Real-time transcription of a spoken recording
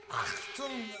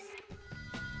Achtung!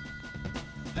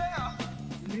 Yeah!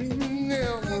 Yeah.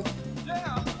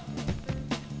 Yeah!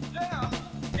 Yeah!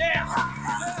 Yeah!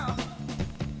 Yeah!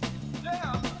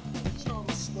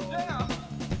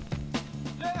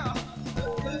 Yeah! Yeah!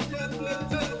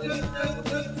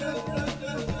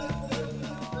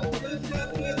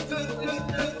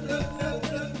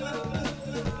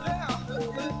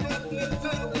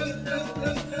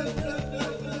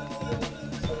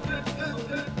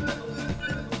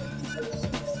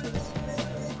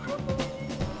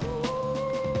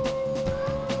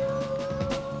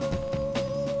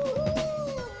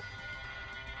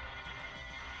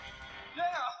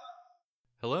 Yeah!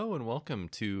 Hello and welcome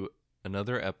to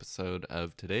another episode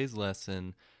of today's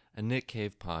lesson, a Nick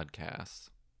Cave podcast.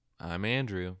 I'm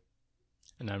Andrew.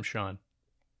 And I'm Sean.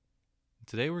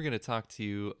 Today we're going to talk to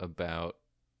you about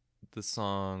the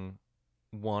song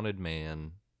Wanted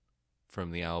Man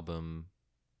from the album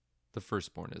The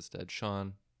Firstborn is Dead.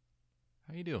 Sean,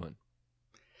 how you doing?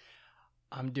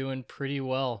 I'm doing pretty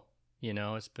well. You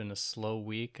know, it's been a slow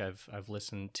week. I've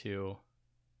listened to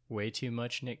way too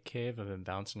much Nick Cave. I've been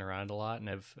bouncing around a lot, and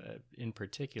I've in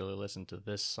particular listened to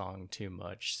this song too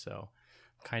much. So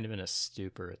I'm kind of in a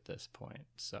stupor at this point.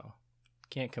 So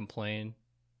can't complain.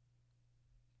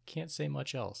 Can't say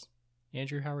much else.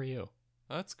 Andrew, how are you?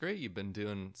 Oh, that's great.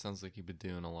 Sounds like you've been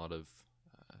doing a lot of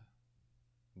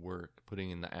work, putting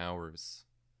in the hours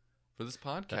for this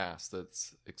podcast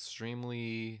that's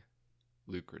extremely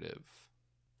lucrative.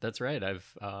 That's right.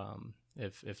 I've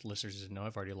if listeners didn't know,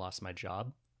 I've already lost my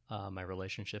job. My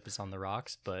relationship is on the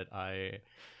rocks, but I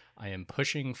am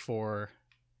pushing for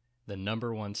the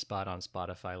number one spot on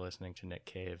Spotify listening to Nick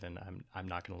Cave, and I'm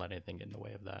not going to let anything get in the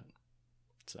way of that.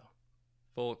 So,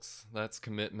 Folks, that's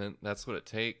commitment. That's what it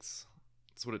takes.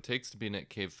 It's what it takes to be a Nick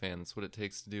Cave fan. It's what it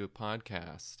takes to do a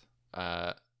podcast.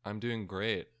 I'm doing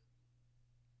great.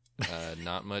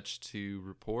 Not much to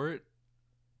report.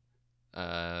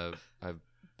 I've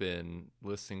been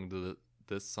listening to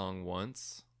this song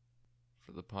once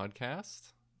for the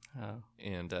podcast,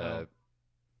 and I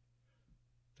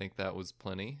think that was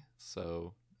plenty.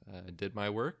 So I did my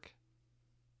work.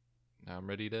 Now I'm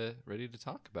ready to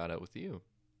talk about it with you.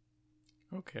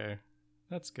 okay,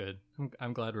 that's good.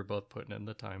 I'm glad we're both putting in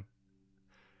the time.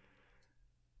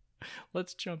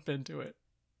 Let's jump into it.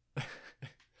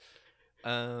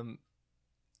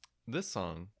 This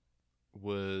song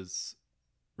was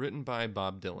written by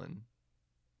Bob Dylan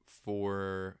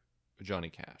for Johnny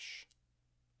Cash.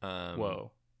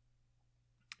 Whoa.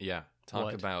 Yeah, talk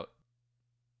What?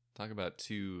 about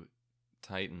two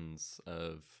titans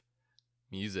of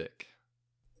music.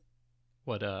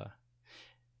 What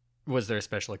was there a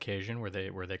special occasion? Were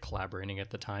they collaborating at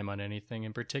the time on anything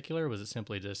in particular? Or was it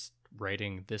simply just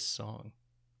writing this song?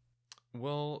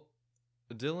 Well,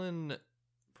 Dylan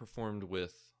performed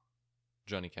with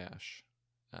Johnny Cash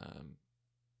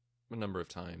a number of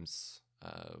times.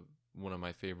 One of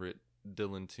my favorite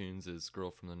Dylan tunes is Girl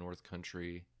from the North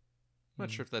Country. I'm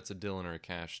not sure if that's a Dylan or a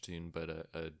Cash tune, but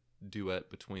a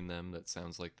duet between them that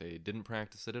sounds like they didn't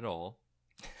practice it at all.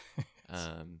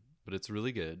 But it's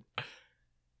really good.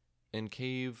 And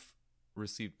Cave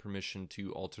received permission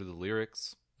to alter the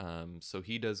lyrics, so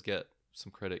he does get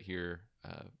some credit here.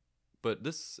 But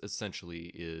this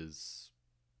essentially is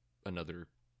another,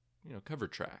 cover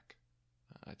track.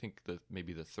 I think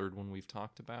maybe the third one we've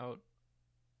talked about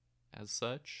as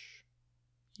such.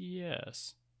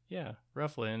 Yes. Yeah,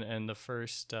 roughly. And the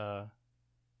first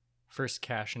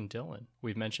Cash and Dylan.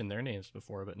 We've mentioned their names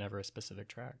before, but never a specific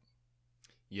track.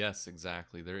 Yes,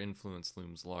 exactly. Their influence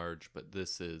looms large, but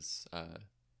this is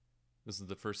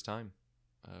the first time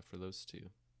for those two.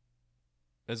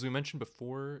 As we mentioned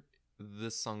before,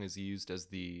 this song is used as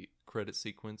the credit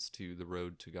sequence to The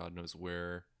Road to God Knows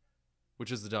Where,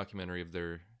 which is the documentary of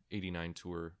their 89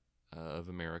 tour of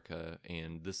America,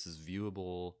 and this is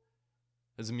viewable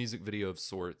as a music video of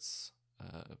sorts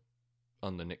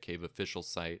on the Nick Cave official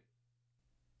site.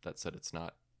 That said, it's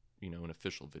not, an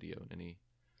official video in any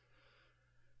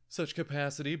such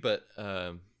capacity, but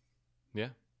yeah,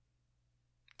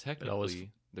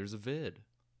 technically there's a vid.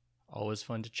 Always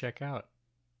fun to check out.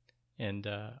 And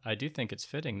I do think it's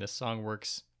fitting. This song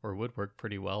works, or would work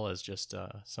pretty well as just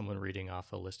someone reading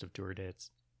off a list of tour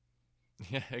dates.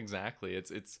 Yeah, exactly.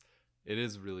 It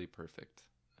is really perfect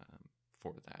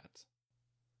for that.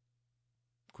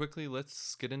 Quickly,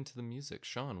 let's get into the music.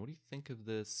 Sean, what do you think of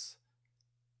this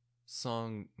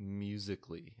song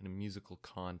musically, in a musical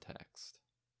context?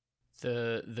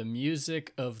 The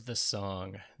music of the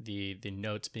song, the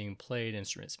notes being played,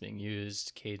 instruments being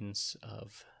used, cadence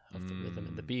of the rhythm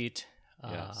and the beat,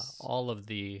 Yes. all of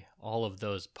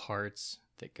those parts,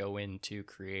 that go into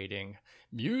creating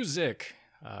music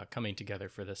coming together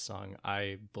for this song.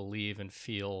 I believe and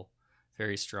feel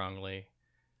very strongly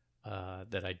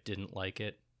that I didn't like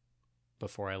it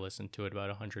before I listened to it about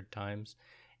 100 times,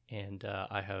 and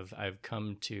I've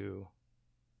come to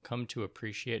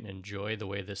appreciate and enjoy the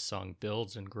way this song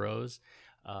builds and grows.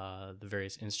 The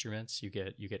various instruments, you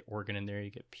get organ in there, you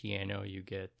get piano, you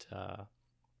get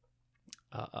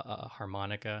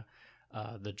harmonica.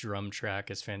 The drum track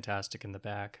is fantastic in the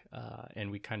back, and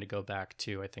we kind of go back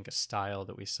to, I think, a style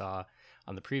that we saw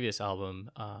on the previous album,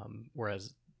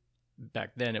 whereas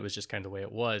back then it was just kind of the way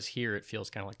it was. Here it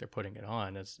feels kind of like they're putting it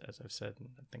on, as I've said, and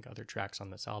I think other tracks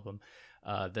on this album,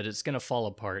 that it's going to fall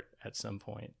apart at some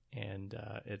point, and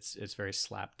it's very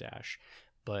slapdash.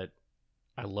 But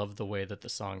I love the way that the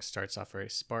song starts off very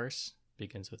sparse,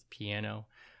 begins with piano,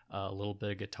 a little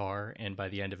bit of guitar, and by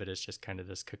the end of it, it's just kind of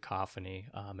this cacophony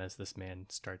as this man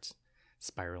starts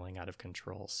spiraling out of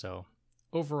control. So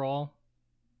overall,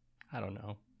 I don't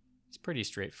know, it's pretty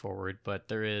straightforward, but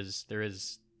there is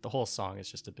the whole song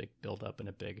is just a big build up and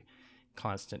a big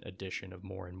constant addition of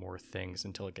more and more things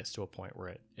until it gets to a point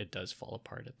where it does fall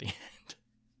apart at the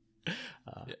end.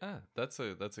 Yeah, that's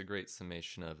a great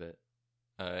summation of it.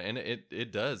 And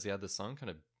it does. Yeah, the song kind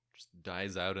of just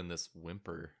dies out in this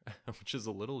whimper, which is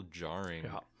a little jarring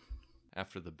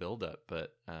after the build-up.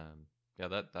 But yeah,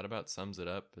 that about sums it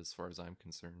up as far as I'm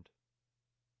concerned.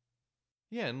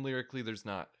 Yeah, and lyrically, there's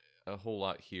not a whole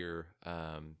lot here.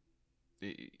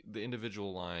 The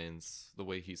individual lines, the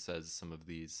way he says some of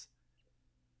these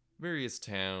various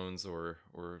towns or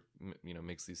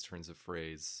makes these turns of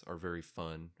phrase are very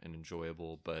fun and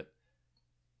enjoyable, but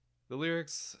the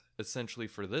lyrics essentially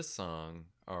for this song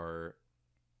are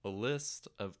a list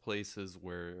of places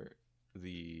where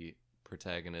the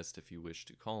protagonist, if you wish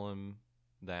to call him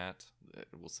that,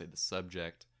 we'll say the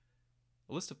subject,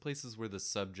 a list of places where the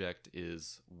subject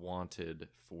is wanted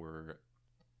for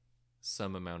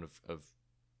some amount of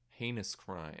heinous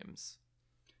crimes.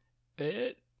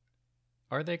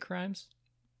 Are they crimes?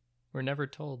 We're never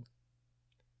told.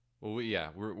 Well,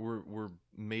 we're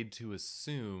made to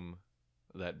assume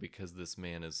that because this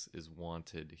man is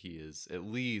wanted, he is at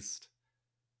least,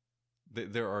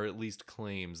 there are at least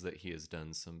claims that he has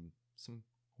done some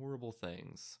horrible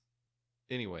things.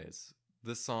 Anyways,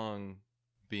 this song,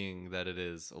 being that it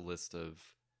is a list of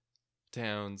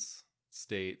towns,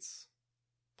 states,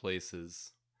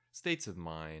 places, states of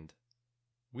mind,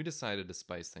 we decided to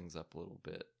spice things up a little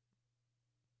bit.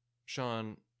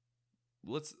 Sean,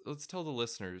 let's tell the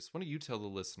listeners. Why don't you tell the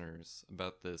listeners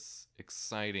about this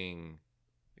exciting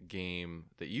game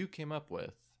that you came up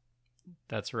with?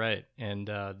 That's right. And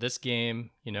this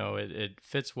game, it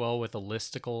fits well with a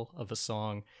listicle of a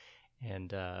song.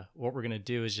 And what we're going to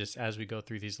do is just as we go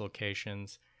through these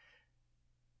locations,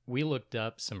 we looked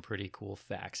up some pretty cool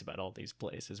facts about all these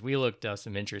places. We looked up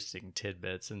some interesting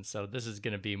tidbits. And so this is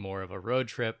going to be more of a road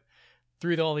trip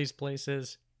through all these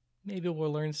places. Maybe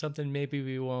we'll learn something, maybe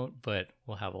we won't, but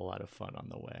we'll have a lot of fun on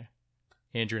the way.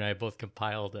 Andrew and I both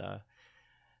compiled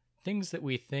things that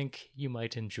we think you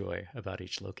might enjoy about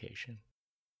each location.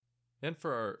 And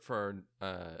for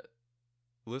our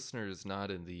listeners not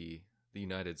in the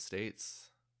United States,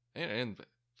 and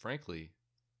frankly,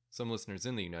 some listeners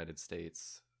in the United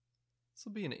States, this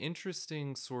will be an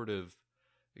interesting sort of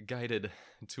guided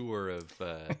tour of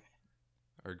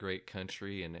our great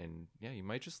country, and yeah, you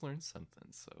might just learn something.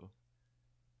 So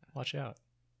watch out.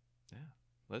 Yeah,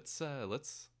 let's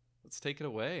take it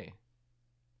away.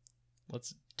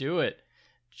 Let's do it.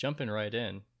 Jumping right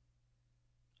in.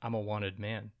 I'm a wanted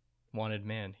man. Wanted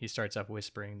man. He starts off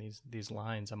whispering these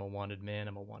lines. I'm a wanted man.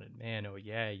 I'm a wanted man. Oh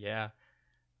yeah.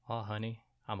 Oh honey,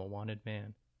 I'm a wanted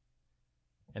man.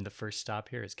 And the first stop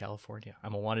here is California.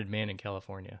 I'm a wanted man in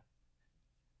California.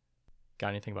 Got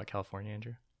anything about California,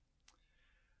 Andrew?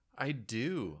 I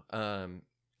do.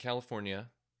 California,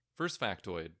 first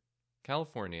factoid,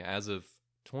 California, as of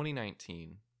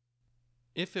 2019,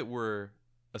 if it were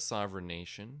a sovereign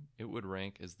nation, it would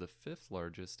rank as the 5th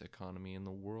largest economy in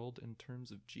the world in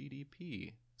terms of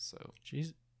GDP. So,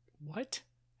 jeez, what?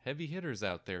 Heavy hitters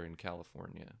out there in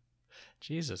California.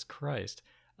 Jesus Christ.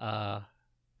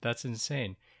 That's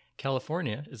insane.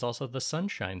 California is also the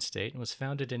Sunshine State and was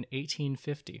founded in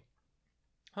 1850.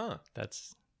 Huh.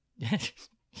 That's...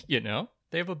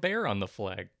 they have a bear on the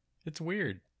flag. It's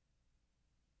weird.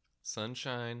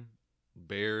 Sunshine,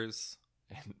 bears,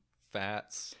 and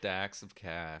fat stacks of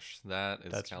cash.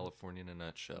 That's California in a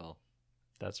nutshell.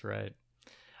 That's right.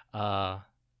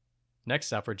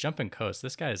 Next up, we're jumping coast.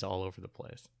 This guy is all over the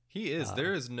place. He is.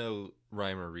 There is no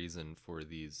rhyme or reason for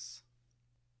these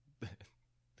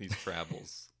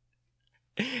travels.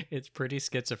 It's pretty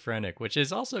schizophrenic, which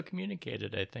is also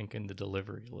communicated, I think, in the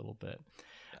delivery a little bit.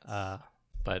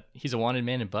 But he's a wanted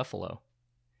man in Buffalo.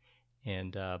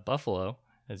 And Buffalo,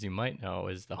 as you might know,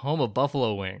 is the home of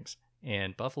buffalo wings.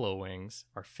 And buffalo wings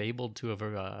are fabled to have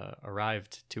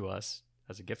arrived to us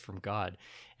as a gift from God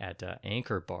at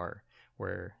Anchor Bar,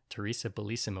 where Teresa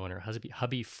Bellissimo and her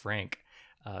hubby Frank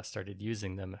started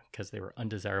using them because they were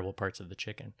undesirable parts of the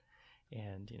chicken.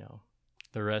 And, you know,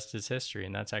 the rest is history.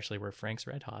 And that's actually where Frank's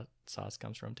Red Hot sauce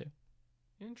comes from, too.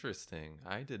 Interesting.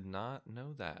 I did not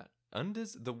know that.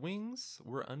 The wings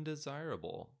were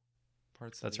undesirable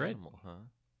parts of That's the right. animal, huh?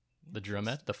 The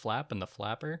drumette, the flap, and the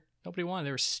flapper. Nobody wanted.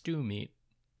 They were stew meat.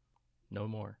 No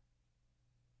more.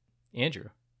 Andrew,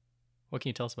 what can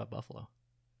you tell us about Buffalo?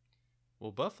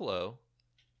 Well, Buffalo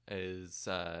is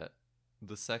the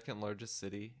second largest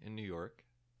city in New York,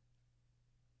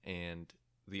 and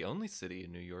the only city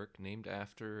in New York named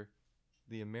after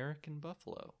the American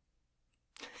buffalo.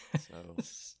 So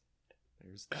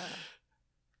there's that.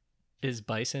 Is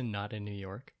bison not in New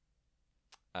York?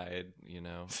 I,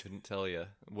 couldn't tell you.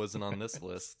 It wasn't on this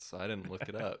list, so I didn't look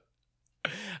it up.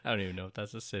 I don't even know if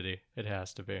that's a city. It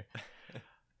has to be.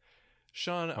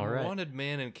 Sean, All a right. wanted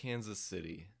man in Kansas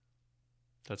City.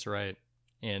 That's right.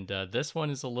 And this one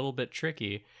is a little bit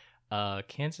tricky.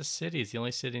 Kansas City is the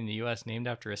only city in the U.S. named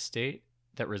after a state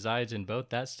that resides in both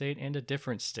that state and a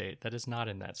different state that is not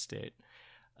in that state.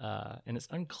 And it's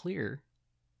unclear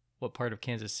what part of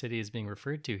Kansas City is being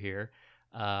referred to here,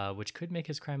 which could make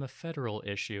his crime a federal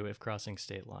issue if crossing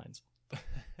state lines.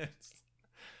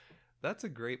 That's a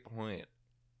great point.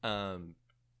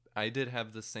 I did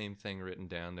have the same thing written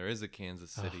down. There is a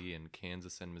Kansas City in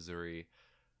Kansas and Missouri.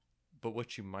 But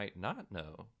what you might not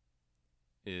know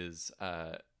is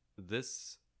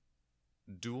this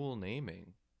dual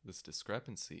naming, this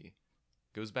discrepancy,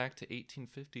 goes back to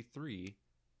 1853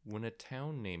 when a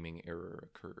town naming error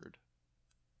occurred.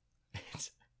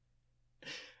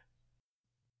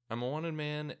 I'm a wanted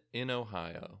man in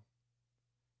Ohio.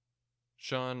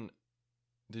 Sean,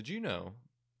 did you know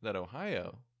that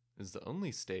Ohio is the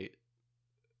only state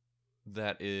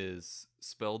that is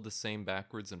spelled the same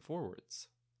backwards and forwards?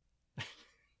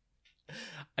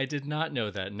 I did not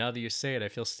know that. Now that you say it, I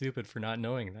feel stupid for not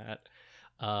knowing that.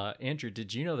 Andrew,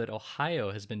 did you know that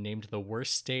Ohio has been named the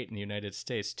worst state in the United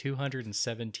States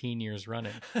 217 years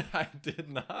running? I did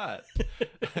not.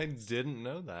 I didn't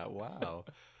know that. Wow.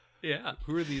 Yeah.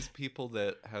 Who are these people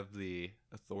that have the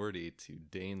authority to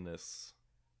deign this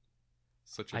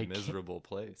such a I can't- miserable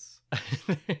place?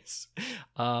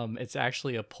 It's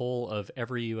actually a poll of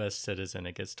every U.S. citizen.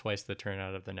 It gets twice the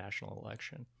turnout of the national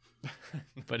election.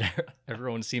 But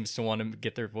everyone seems to want to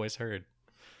get their voice heard.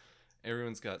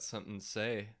 Everyone's got something to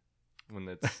say when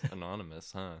it's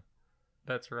anonymous, huh?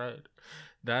 That's right.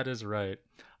 That is right.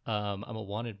 I'm a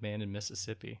wanted man in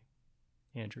Mississippi.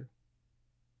 Andrew?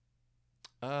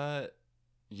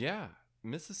 Yeah.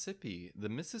 Mississippi. The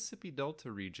Mississippi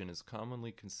Delta region is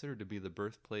commonly considered to be the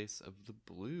birthplace of the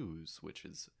blues, which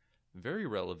is very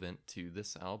relevant to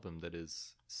this album that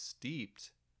is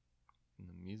steeped in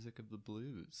the music of the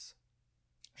blues.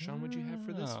 Sean, what'd you have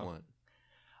for this Oh. one?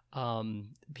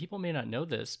 People may not know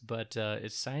this, but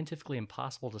it's scientifically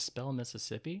impossible to spell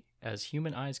Mississippi, as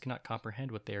human eyes cannot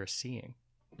comprehend what they are seeing.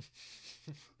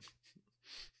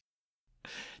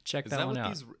 Check that one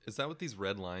out. Is that what these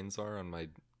red lines are on my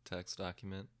text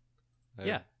document?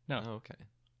 Yeah, no, Oh, okay.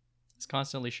 it's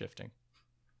constantly shifting.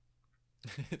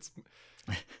 It's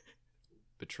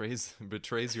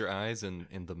betrays your eyes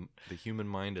and the human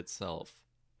mind itself.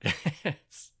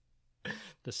 It's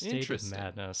the state of Interesting.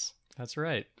 madness. That's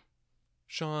right.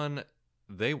 Sean,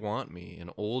 they want me in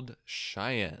Old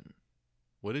Cheyenne.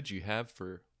 What did you have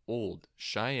for Old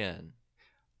Cheyenne?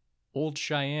 Old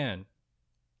Cheyenne.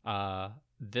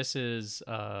 This is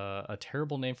a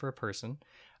terrible name for a person,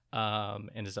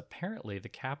 and is apparently the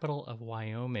capital of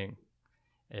Wyoming.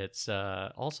 It's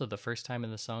also the first time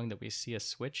in the song that we see a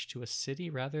switch to a city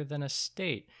rather than a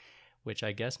state, which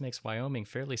I guess makes Wyoming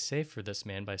fairly safe for this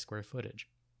man by square footage.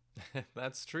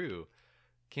 That's true.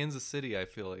 Kansas City, I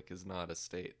feel like, is not a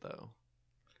state, though.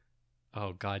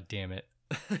 Oh, God damn it.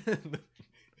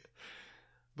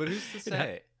 But who's to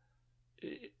say?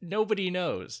 Nobody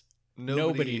knows.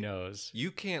 Nobody knows.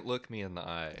 You can't look me in the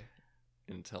eye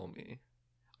and tell me.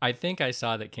 I think I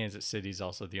saw that Kansas City is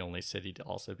also the only city to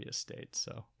also be a state,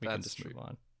 so we can That's just move true.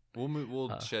 on.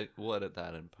 We'll edit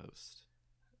that in post.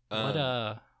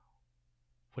 What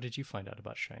did you find out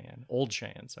about Cheyenne? Old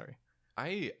Cheyenne, sorry.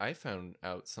 I found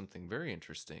out something very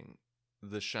interesting.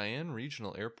 The Cheyenne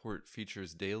Regional Airport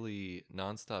features daily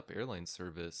nonstop airline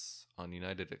service on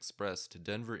United Express to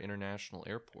Denver International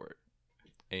Airport.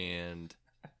 And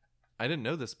I didn't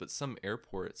know this, but some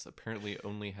airports apparently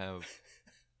only have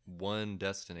one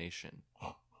destination.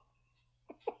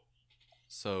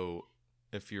 So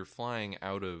if you're flying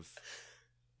out of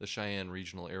the Cheyenne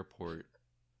Regional Airport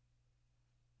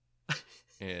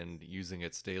and using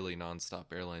its daily nonstop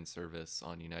airline service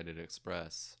on United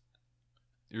Express,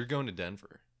 you're going to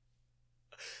Denver.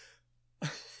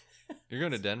 You're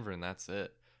going to Denver and that's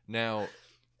it. Now,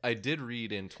 I did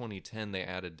read in 2010 they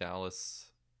added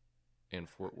Dallas and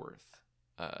Fort Worth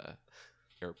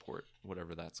airport,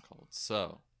 whatever that's called.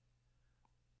 So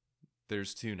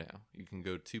there's two now. You can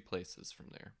go two places from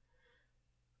there.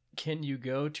 Can you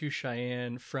go to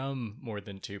Cheyenne from more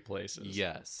than two places?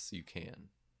 Yes, you can.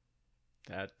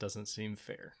 That doesn't seem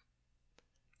fair.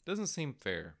 Doesn't seem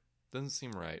fair. Doesn't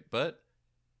seem right. But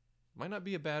might not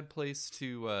be a bad place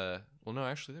to well, no,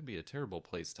 actually that'd be a terrible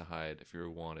place to hide if you were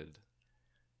wanted.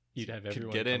 You'd have You could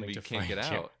everyone get in, coming but you to can't get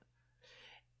find you. out.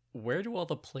 Where do all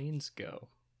the planes go?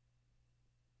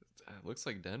 It looks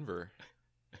like Denver,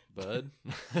 bud.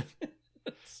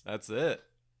 That's it.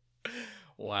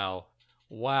 Wow.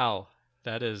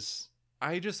 That is...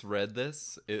 I just read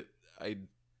this. I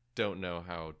don't know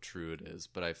how true it is,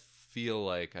 but I feel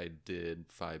like I did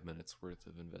 5 minutes worth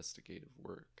of investigative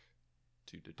work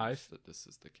to deduce that this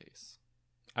is the case.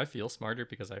 I feel smarter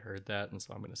because I heard that, and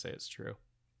so I'm going to say it's true.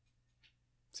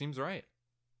 Seems right.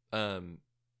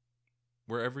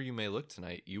 Wherever you may look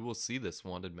tonight, you will see this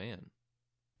wanted man.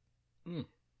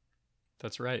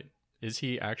 That's right. Is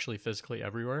he actually physically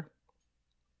everywhere?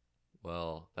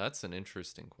 Well, that's an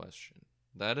interesting question.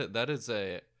 That is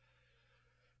a...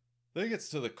 I think it's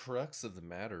to the crux of the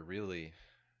matter, really.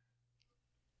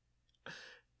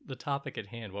 The topic at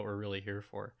hand, what we're really here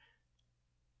for.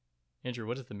 Andrew,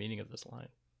 what is the meaning of this line?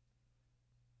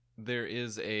 There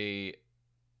is a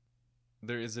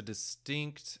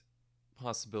distinct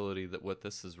possibility that what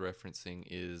this is referencing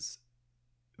is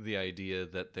the idea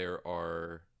that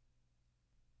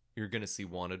you're going to see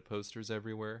wanted posters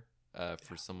everywhere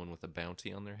for someone with a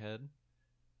bounty on their head.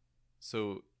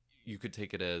 So you could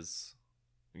take it as,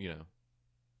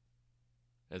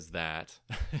 as that.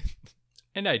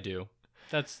 And I do.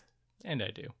 And I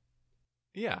do.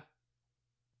 Yeah.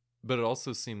 But it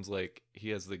also seems like he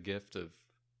has the gift of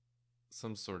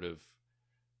some sort of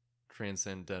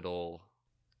transcendental,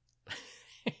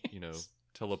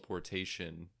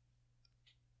 teleportation.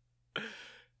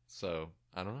 So,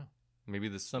 I don't know. Maybe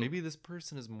this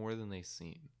person is more than they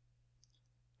seem.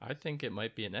 I think it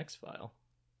might be an X-File.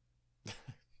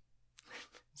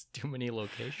 It's too many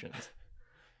locations.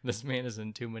 This man is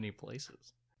in too many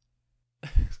places.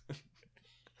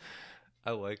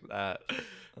 I like that.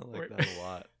 I like that a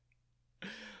lot.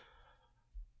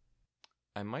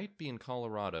 I might be in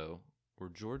Colorado or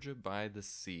Georgia by the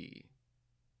sea.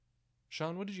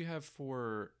 Sean, what did you have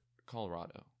for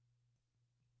Colorado?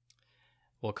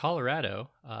 Well, Colorado,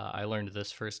 I learned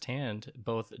this firsthand.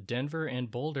 Both Denver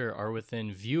and Boulder are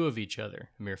within view of each other,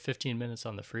 a mere 15 minutes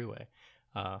on the freeway.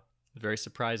 Very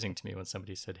surprising to me when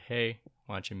somebody said, "Hey,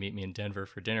 why don't you meet me in Denver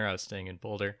for dinner?" I was staying in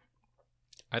Boulder.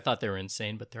 I thought they were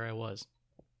insane, but there I was.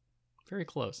 Very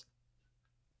close.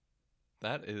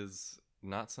 That is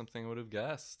not something I would have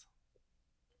guessed.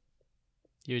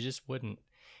 You just wouldn't.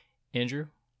 Andrew,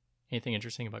 anything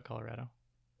interesting about Colorado?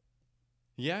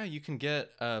 Yeah, you can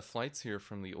get flights here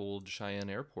from the old Cheyenne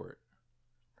Airport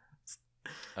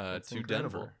to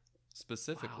incredible. Denver,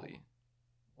 specifically.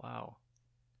 Wow.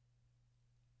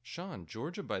 Sean,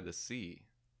 Georgia by the sea.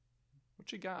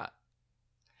 What you got?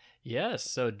 Yes,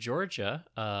 so Georgia,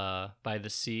 by the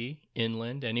sea,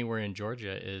 inland, anywhere in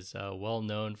Georgia, is well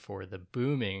known for the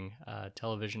booming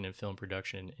television and film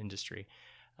production industry.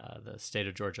 The state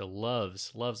of Georgia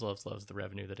loves the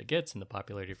revenue that it gets and the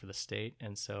popularity for the state.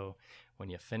 And so when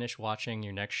you finish watching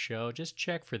your next show, just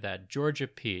check for that Georgia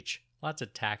peach. Lots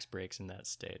of tax breaks in that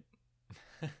state.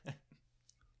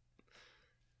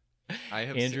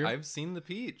 Andrew? I've seen the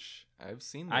peach. I've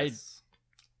seen this.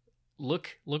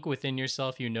 Look within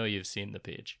yourself. You know you've seen the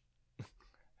peach.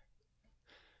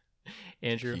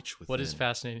 Andrew, peach what is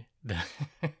fascinating?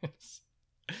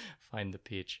 Find the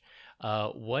peach.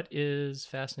 What is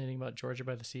fascinating about Georgia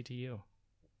by the sea to you?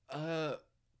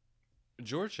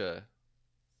 Georgia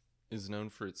is known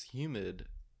for its humid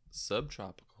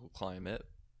subtropical climate,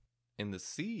 and the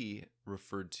sea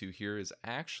referred to here is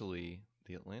actually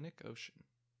the Atlantic Ocean.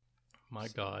 My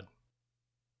God.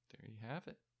 There you have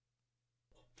it.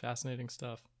 Fascinating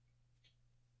stuff.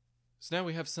 So now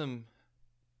we have some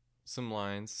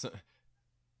lines,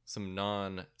 some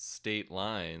non-state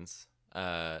lines,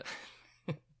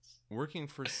 working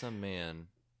for some man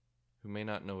who may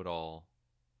not know at all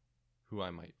who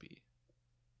I might be.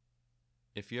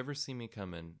 if you ever see me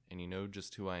coming and you know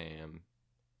just who I am,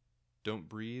 don't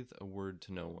breathe a word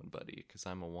to no one, buddy, because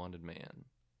I'm a wanted man.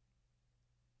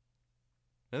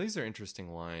 Now, these are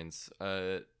interesting lines.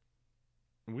 What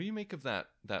do you make of that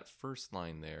first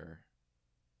line there?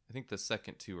 I think the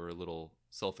second two are a little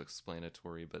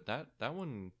self-explanatory, but that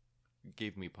one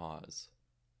gave me pause.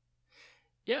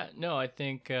 Yeah, no, I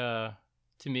think to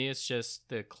me it's just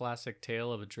the classic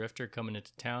tale of a drifter coming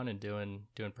into town and doing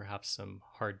perhaps some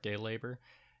hard day labor,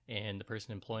 and the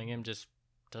person employing him just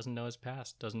doesn't know his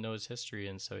past, doesn't know his history,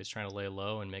 and so he's trying to lay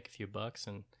low and make a few bucks,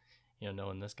 and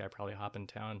knowing this guy probably hop in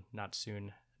town not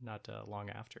long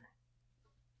after.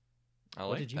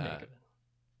 What did you make of it?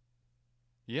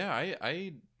 Yeah,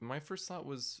 I my first thought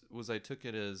was I took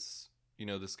it as,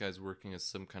 this guy's working as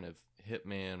some kind of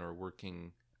hitman, or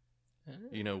working,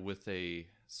 with a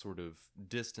sort of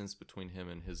distance between him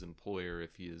and his employer,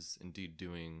 if he is indeed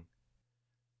doing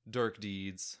dark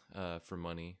deeds for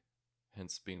money,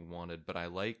 hence being wanted. But I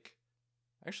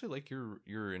actually like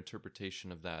your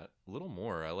interpretation of that a little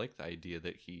more. I like the idea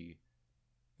that he,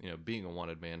 being a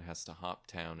wanted man, has to hop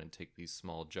town and take these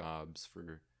small jobs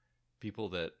for people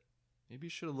that maybe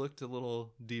should have looked a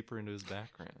little deeper into his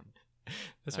background.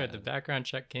 That's right. The background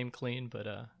check came clean, but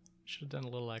should have done a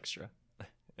little extra.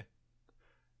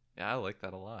 Yeah, I like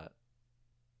that a lot.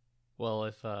 Well,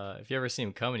 if you ever see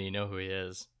him coming, you know who he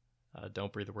is.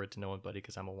 Don't breathe a word to no one, buddy,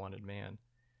 because I'm a wanted man.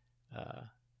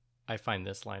 I find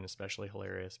this line especially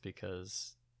hilarious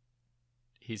because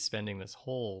he's spending this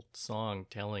whole song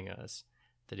telling us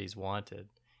that he's wanted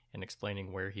and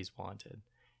explaining where he's wanted,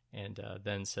 and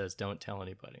then says, "Don't tell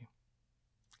anybody."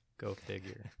 Go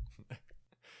figure.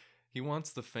 He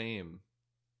wants the fame,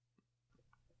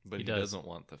 but he doesn't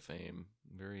want the fame.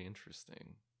 Very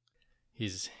interesting.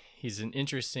 He's an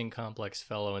interesting, complex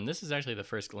fellow, and this is actually the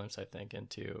first glimpse, I think,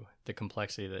 into the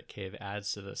complexity that Cave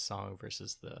adds to this song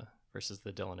versus the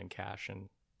Dylan and Cash, and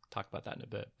talk about that in a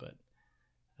bit. But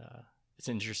it's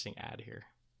an interesting ad here.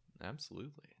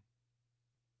 Absolutely.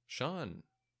 Sean,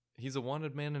 he's a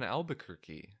wanted man in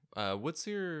Albuquerque. What's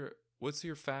your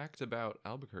fact about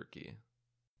Albuquerque?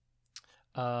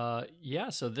 Yeah,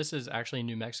 so this is actually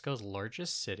New Mexico's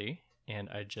largest city, and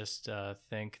I just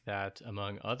think that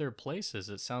among other places,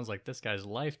 it sounds like this guy's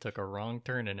life took a wrong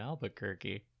turn in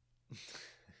Albuquerque.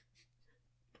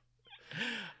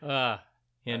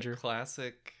 Andrew? A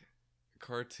classic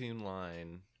cartoon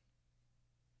line.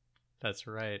 That's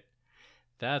right.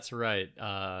 That's right.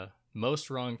 Most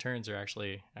wrong turns are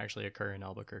actually occur in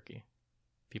Albuquerque.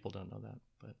 People don't know that,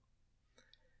 but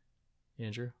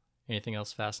Andrew, anything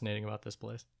else fascinating about this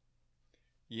place?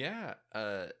 Yeah,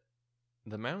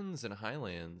 the mountains and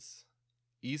highlands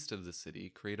east of the city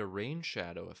create a rain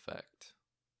shadow effect,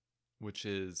 which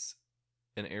is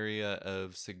an area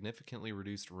of significantly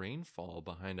reduced rainfall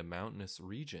behind a mountainous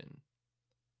region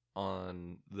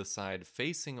on the side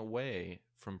facing away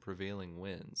from prevailing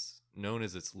winds, known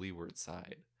as its leeward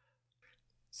side.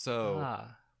 So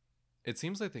it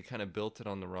seems like they kind of built it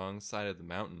on the wrong side of the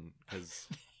mountain, because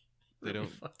they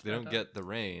don't get the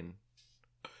rain.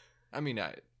 I mean,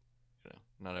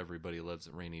 not everybody loves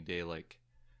a rainy day like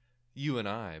you and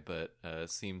I, but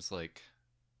seems like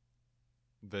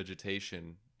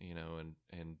vegetation,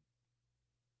 and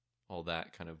all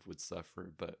that kind of would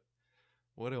suffer. But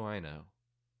what do I know?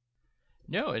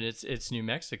 No, and it's New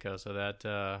Mexico, so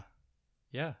that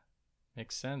yeah,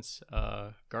 makes sense.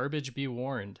 Garbage be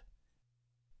warned.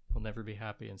 We'll never be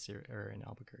happy in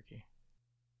Albuquerque.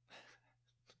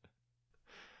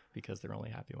 Because they're only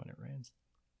happy when it rains.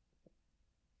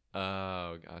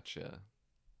 Oh, gotcha.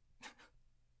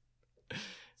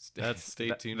 Stay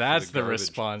tuned. That's for the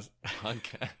response.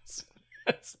 Podcast.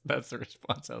 That's the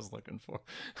response I was looking for.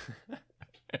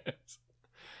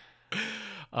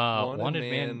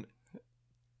 Wanted man.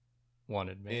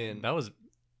 Wanted man. That was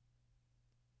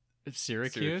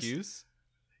Syracuse.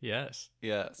 Yes.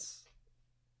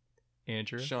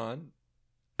 Andrew. Sean,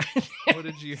 what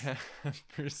did you have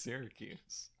for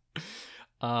Syracuse?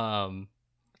 I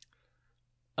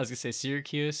was gonna say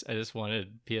Syracuse. I just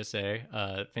wanted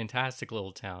PSA. Fantastic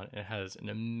little town. It has an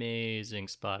amazing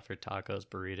spot for tacos,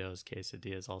 burritos,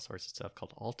 quesadillas, all sorts of stuff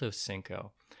called Alto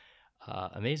Cinco.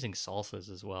 Amazing salsas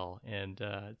as well. And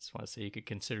I just want to say you could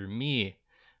consider me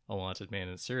a wanted man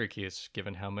in Syracuse,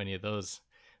 given how many of those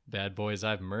bad boys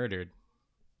I've murdered.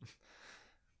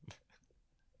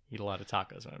 Eat a lot of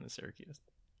tacos when I'm in Syracuse.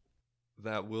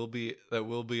 That will be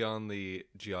on the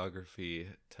geography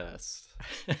test.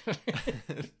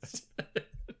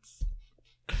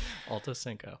 Alto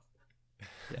Cinco.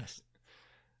 Yes.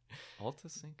 Alto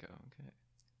Cinco, okay.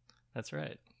 That's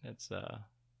right. It's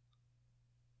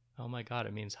oh my god,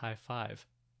 it means high five.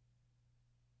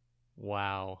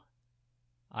 Wow.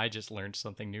 I just learned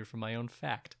something new from my own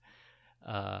fact.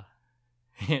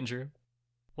 Andrew,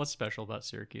 what's special about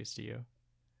Syracuse to you?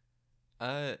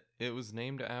 It was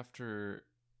named after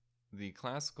the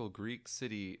classical Greek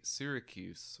city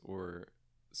Syracuse, or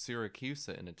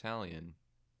Syracusa in Italian,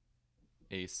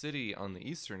 a city on the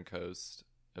eastern coast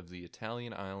of the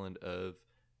Italian island of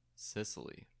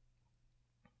Sicily.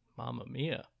 Mamma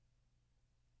mia.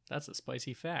 That's a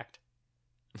spicy fact.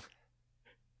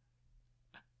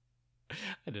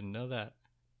 I didn't know that.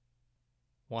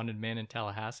 Wanted man in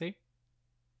Tallahassee?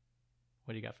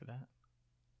 What do you got for that?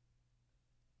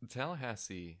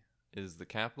 Tallahassee is the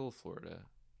capital of Florida,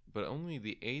 but only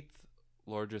the 8th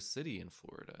largest city in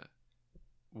Florida.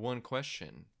 One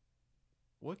question.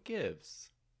 What gives?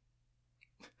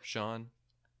 Sean,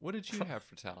 what did you have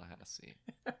for Tallahassee?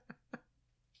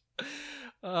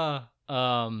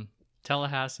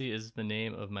 Tallahassee is the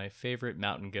name of my favorite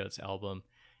Mountain Goats album,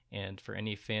 and for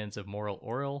any fans of Moral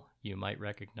Oral, you might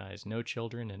recognize No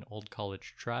Children and Old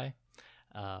College Try.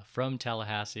 From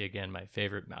Tallahassee, again, my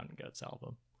favorite Mountain Goats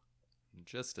album.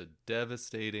 Just a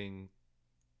devastating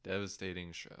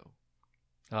show.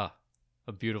 Ah,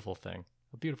 a beautiful thing.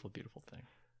 A beautiful, beautiful thing.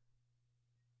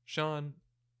 Sean,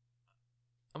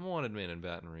 I'm a wanted man in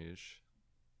Baton Rouge.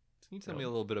 Can you tell me Really? a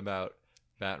little bit about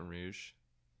Baton Rouge?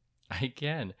 I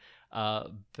can.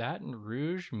 Baton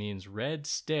Rouge means red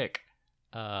stick.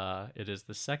 It is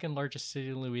the second largest city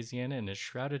in Louisiana and is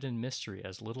shrouded in mystery,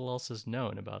 as little else is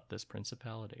known about this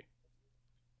principality.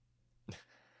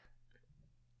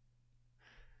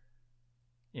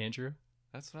 Andrew?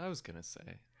 That's what I was going to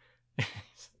say.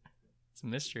 It's a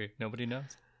mystery. Nobody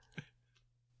knows.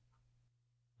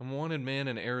 I'm a wanted man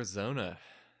in Arizona.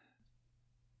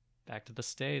 Back to the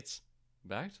States.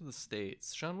 Back to the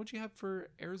States. Sean, what'd you have for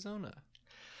Arizona?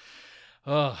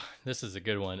 Oh, this is a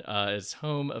good one. It's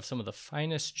home of some of the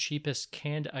finest, cheapest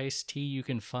canned iced tea you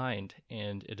can find,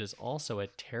 and it is also a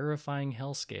terrifying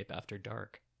hellscape after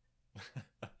dark.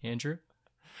 Andrew?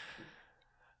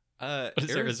 What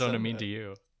does Arizona mean to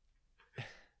you?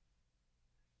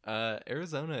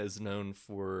 Arizona is known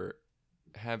for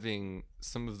having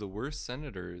some of the worst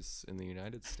senators in the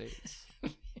United States.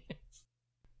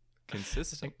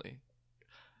 Consistently.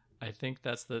 I think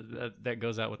that's that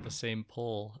goes out with the same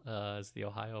poll as the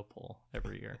Ohio poll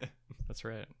every year. That's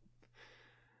right.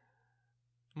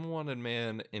 I'm a wanted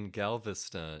man in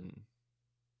Galveston.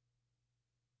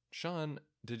 Sean,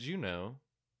 did you know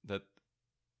that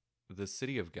the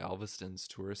city of Galveston's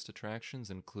tourist attractions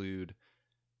include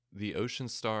the Ocean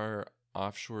Star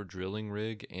offshore drilling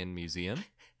rig and museum?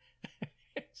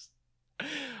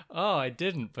 Oh, I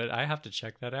didn't, but I have to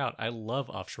check that out. I love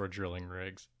offshore drilling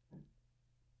rigs.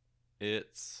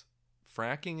 It's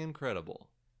fracking incredible.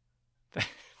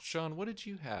 Sean, what did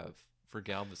you have for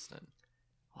Galveston?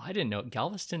 Oh, I didn't know.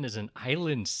 Galveston is an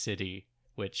island city,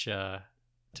 which to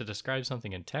describe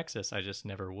something in Texas, I just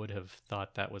never would have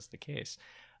thought that was the case.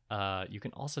 You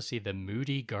can also see the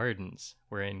Moody Gardens,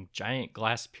 wherein giant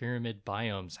glass pyramid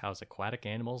biomes house aquatic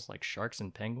animals like sharks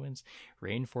and penguins,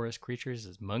 rainforest creatures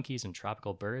as monkeys and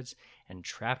tropical birds, and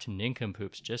trapped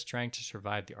nincompoops just trying to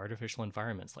survive the artificial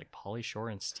environments like Pauly Shore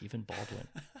and Stephen Baldwin.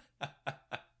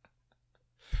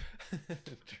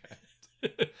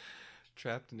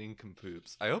 Trapped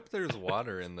nincompoops. I hope there's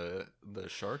water in the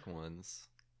shark ones.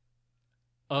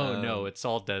 Oh, no, it's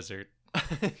all desert.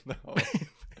 No.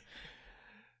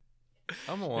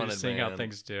 I'm a They're wanted just seeing man. how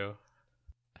things do.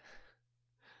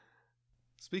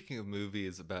 Speaking of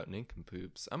movies about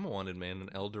nincompoops, I'm a wanted man in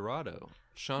El Dorado.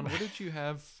 Sean, what did you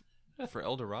have for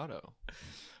El Dorado?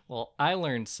 Well, I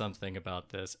learned something about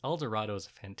this. El Dorado is a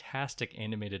fantastic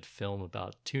animated film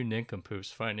about two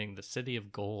nincompoops finding the city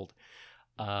of gold.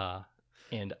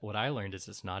 And what I learned is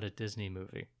it's not a Disney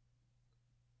movie.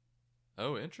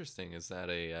 Oh, interesting. Is that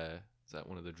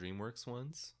one of the DreamWorks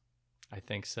ones? I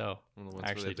think so. One of the ones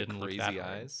I actually where they have didn't the look crazy that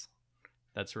hard. eyes?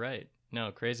 That's right. No,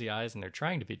 Crazy Eyes, and they're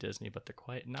trying to be Disney, but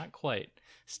they're not quite.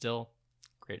 Still,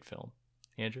 great film.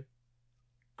 Andrew?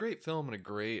 Great film and a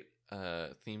great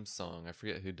theme song. I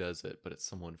forget who does it, but it's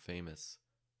someone famous.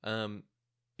 It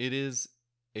is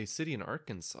a city in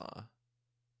Arkansas,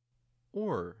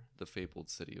 or the fabled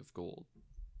city of gold.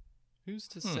 Who's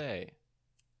to say?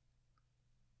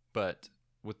 But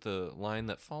with the line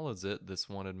that follows it, this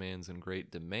wanted man's in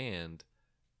great demand.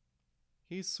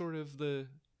 He's sort of the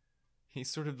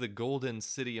golden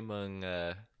city among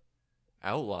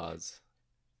outlaws,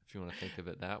 if you want to think of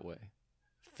it that way.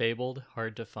 Fabled,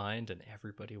 hard to find, and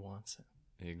everybody wants it.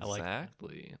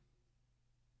 Exactly.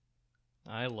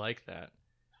 I like that.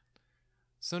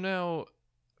 So now,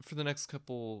 for the next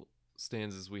couple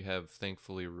stanzas, we have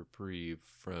thankfully a reprieve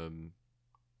from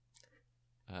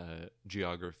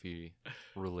geography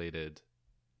related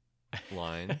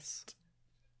lines.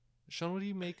 Sean, what do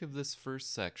you make of this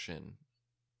first section?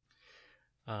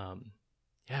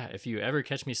 Yeah, if you ever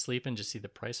catch me sleeping, just see the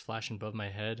price flashing above my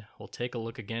head. Well, take a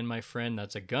look again, my friend.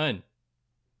 That's a gun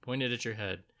pointed at your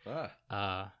head.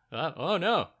 Oh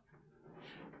no.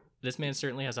 This man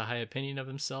certainly has a high opinion of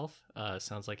himself.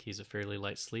 Sounds like he's a fairly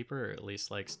light sleeper, or at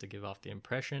least likes to give off the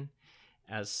impression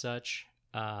as such.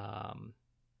 And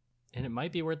it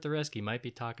might be worth the risk. He might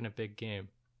be talking a big game.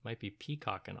 Might be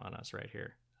peacocking on us right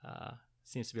here.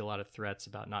 Seems to be a lot of threats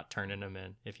about not turning him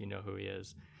in if you know who he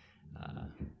is.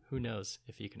 Who knows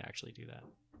if he can actually do that?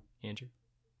 Andrew?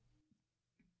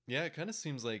 Yeah, it kind of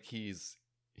seems like he's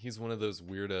one of those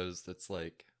weirdos that's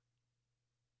like,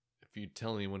 if you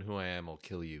tell anyone who I am, I'll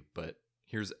kill you. But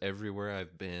here's everywhere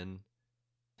I've been.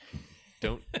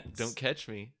 Don't catch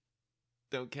me.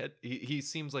 Don't catch. He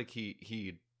seems like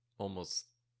he almost,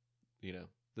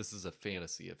 this is a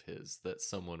fantasy of his that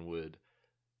someone would,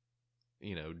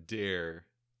 dare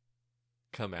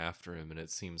come after him, and it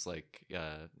seems like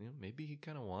maybe he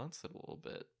kind of wants it a little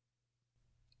bit.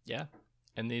 Yeah.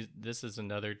 And this is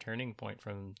another turning point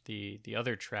from the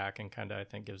other track, and kind of, I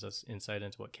think, gives us insight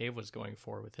into what Cave was going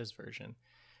for with his version.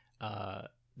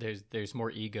 There's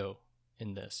more ego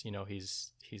in this.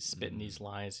 He's spitting these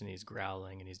lines and he's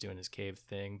growling and he's doing his Cave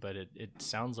thing, but it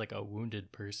sounds like a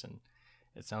wounded person.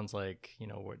 It sounds like,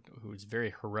 who's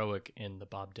very heroic in the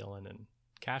Bob Dylan and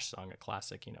Cash song, a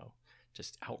classic,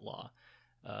 just outlaw.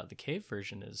 The Cave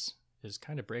version is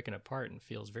kind of breaking apart and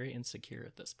feels very insecure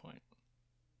at this point.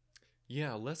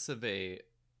 Yeah, less of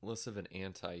an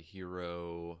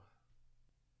anti-hero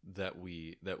that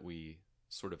we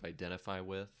sort of identify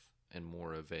with, and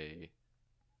more of a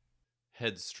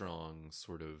headstrong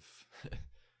sort of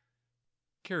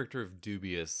character of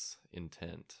dubious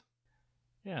intent.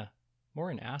 Yeah,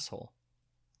 more an asshole.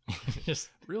 Just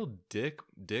real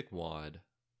dickwad.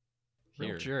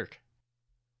 Real jerk.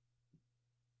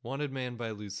 Wanted Man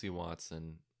by Lucy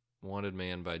Watson. Wanted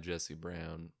Man by Jesse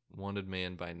Brown. Wanted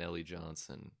Man by Nellie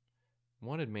Johnson.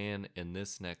 Wanted Man in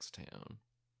This Next Town.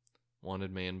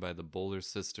 Wanted Man by the Bowler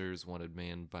Sisters. Wanted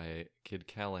Man by Kid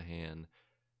Callahan.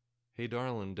 Hey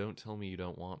darling, don't tell me you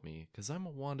don't want me, 'cause I'm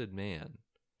a wanted man.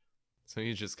 So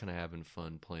he's just kind of having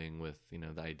fun playing with,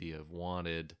 the idea of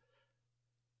wanted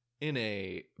in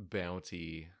a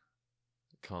bounty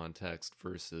context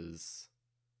versus,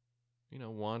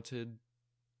 wanted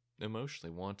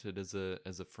emotionally, wanted as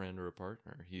a friend or a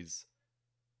partner. He's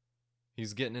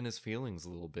getting in his feelings a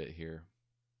little bit here.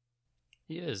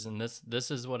 He is, and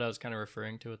this is what I was kind of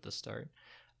referring to at the start.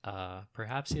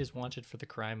 Perhaps he is wanted for the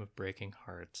crime of breaking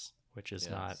hearts, which is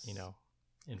not,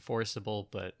 enforceable,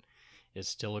 but is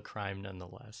still a crime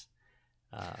nonetheless.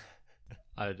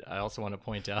 I also want to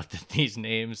point out that these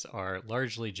names are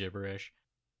largely gibberish.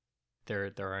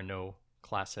 There are no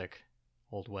classic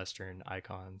old Western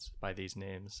icons by these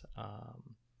names.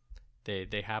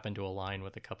 They happen to align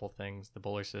with a couple things. The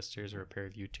Bowler Sisters are a pair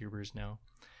of YouTubers now.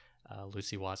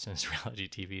 Lucy Watson is a reality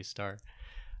TV star.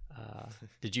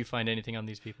 Did you find anything on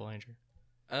these people, Andrew?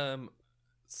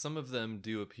 Some of them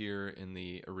do appear in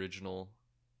the original,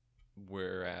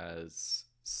 whereas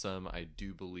some I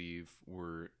do believe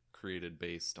were created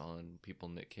based on people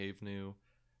Nick Cave knew.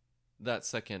 That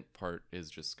second part is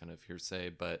just kind of hearsay,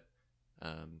 but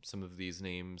some of these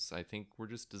names I think were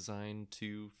just designed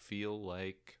to feel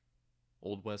like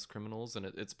Old West criminals, and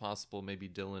it's possible maybe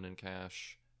Dylan and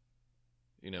Cash,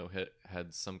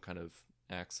 had some kind of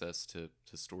access to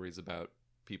stories about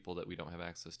people that we don't have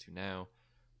access to now.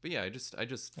 But yeah, I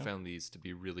just found these to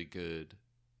be really good,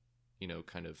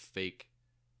 kind of fake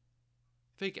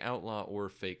outlaw or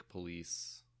fake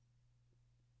police,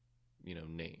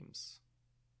 names.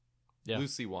 Yeah.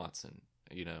 Lucy Watson,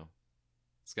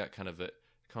 it's got kind of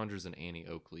conjures an Annie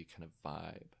Oakley kind of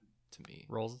vibe to me.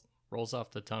 Rolls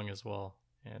off the tongue as well,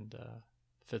 and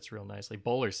fits real nicely.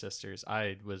 Bowler Sisters.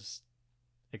 I was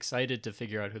excited to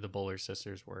figure out who the Bowler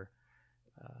Sisters were.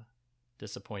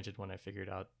 Disappointed when I figured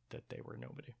out that they were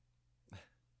nobody.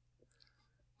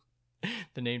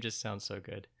 The name just sounds so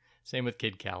good. Same with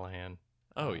Kid Callahan.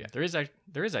 Oh yeah, there is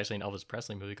actually an Elvis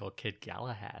Presley movie called Kid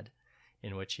Galahad,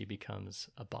 in which he becomes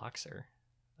a boxer.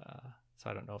 So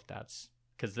I don't know if that's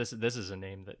because this is a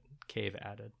name that Cave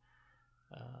added.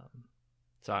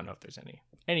 So I don't know if there's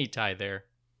any tie there,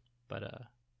 but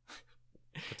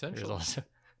potential. There's also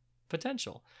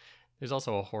potential. There's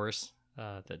also a horse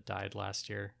that died last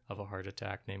year of a heart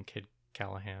attack named Kid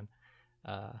Callahan.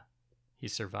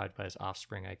 He's survived by his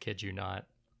offspring. I kid you not.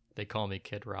 They call me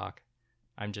Kid Rock.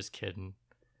 I'm just kidding.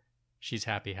 She's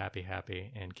happy, happy,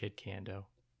 happy, and Kid Kando.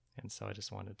 And so I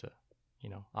just wanted to,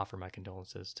 offer my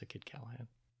condolences to Kid Callahan.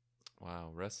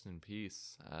 Wow, rest in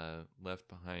peace. Left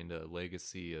behind a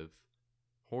legacy of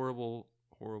horrible,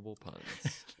 horrible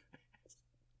puns.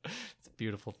 It's a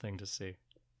beautiful thing to see.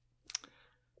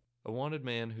 A wanted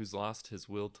man who's lost his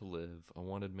will to live, a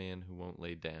wanted man who won't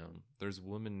lay down. There's a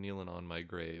woman kneeling on my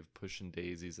grave, pushing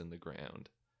daisies in the ground.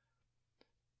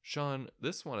 Sean,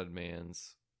 this wanted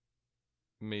man's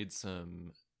made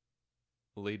some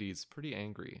ladies pretty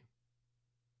angry,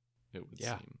 it would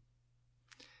seem.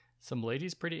 Some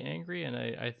ladies pretty angry, and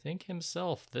I think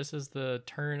himself, this is the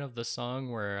turn of the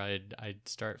song where I'd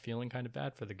start feeling kind of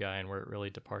bad for the guy and where it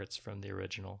really departs from the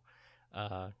original.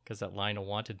 Because that line, a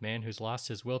wanted man who's lost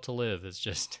his will to live, is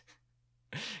just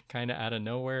kind of out of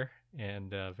nowhere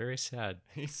and very sad.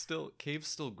 Cave's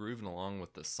still grooving along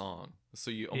with the song, so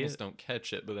you almost don't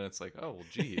catch it, but then it's like, oh, well,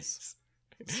 geez.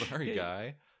 Sorry,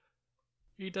 guy.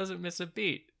 He doesn't miss a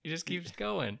beat. He just keeps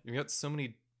going. You got so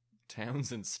many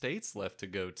towns and states left to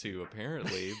go to,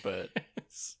 apparently, but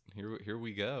here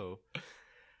we go.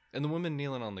 And the woman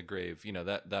kneeling on the grave,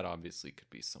 that obviously could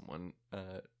be someone,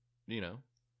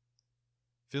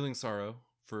 feeling sorrow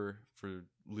for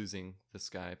losing this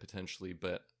guy potentially,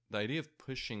 but the idea of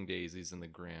pushing daisies in the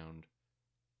ground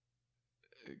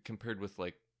compared with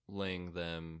like laying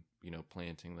them,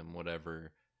 planting them,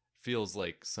 whatever, feels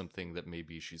like something that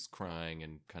maybe she's crying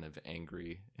and kind of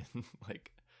angry and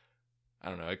like, I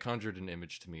don't know, it conjured an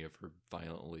image to me of her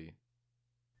violently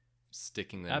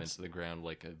sticking them into the ground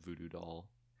like a voodoo doll.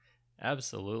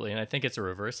 Absolutely. And I think it's a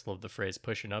reversal of the phrase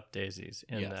pushing up daisies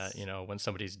in that, when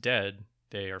somebody's dead,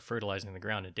 they are fertilizing the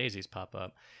ground and daisies pop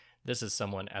up. This is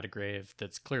someone at a grave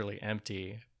that's clearly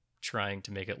empty, trying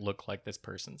to make it look like this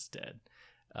person's dead.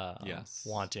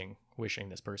 Wishing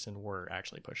this person were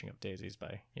actually pushing up daisies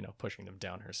by, pushing them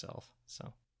down herself.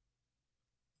 So,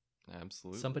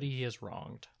 absolutely. Somebody he has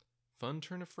wronged. Fun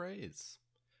turn of phrase.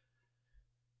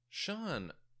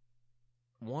 Sean,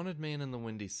 wanted man in the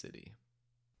Windy City.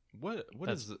 What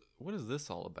is this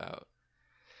all about?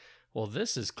 Well,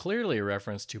 this is clearly a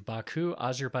reference to Baku,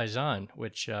 Azerbaijan,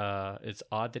 which it's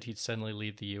odd that he'd suddenly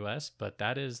leave the U.S., but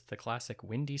that is the classic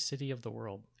Windy City of the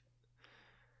world.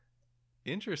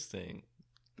 Interesting.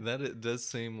 That it does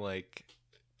seem like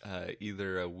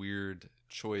either a weird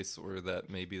choice or that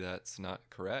maybe that's not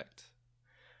correct.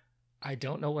 I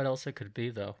don't know what else it could be,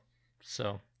 though.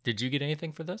 So, did you get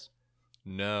anything for this?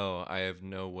 No, I have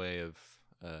no way of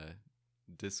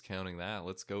discounting that.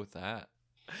 Let's go with that.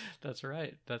 That's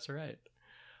right.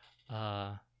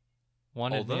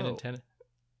 Wanted man in Tennessee.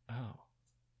 Oh.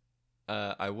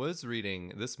 I was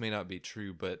reading, this may not be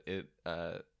true, but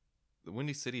the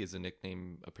Windy City is a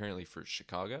nickname apparently for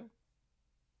Chicago.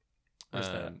 Where's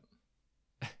that?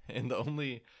 And the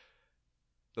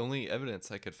only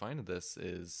evidence I could find of this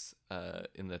is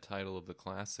in the title of the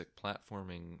classic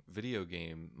platforming video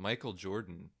game, Michael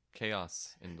Jordan,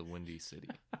 Chaos in the Windy City.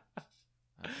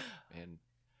 And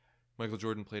Michael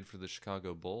Jordan played for the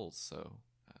Chicago Bulls, so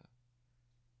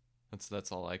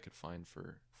that's all I could find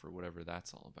for whatever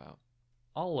that's all about.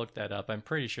 I'll look that up. I'm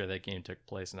pretty sure that game took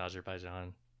place in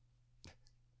Azerbaijan.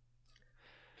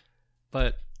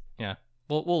 But yeah,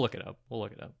 we'll look it up.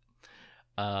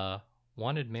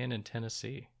 Wanted man in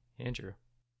Tennessee, Andrew.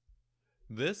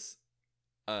 This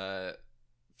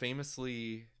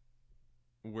famously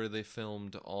where they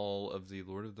filmed all of the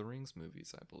Lord of the Rings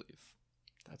movies, I believe.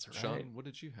 That's right. Sean, what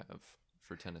did you have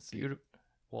for Tennessee?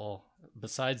 Well,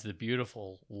 besides the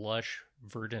beautiful, lush,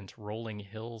 verdant, rolling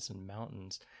hills and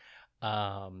mountains,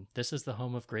 this is the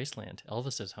home of Graceland,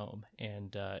 Elvis's home.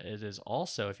 And it is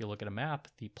also, if you look at a map,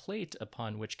 the plate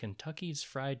upon which Kentucky's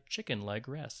Fried Chicken leg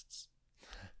rests.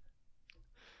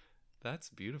 That's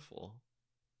beautiful.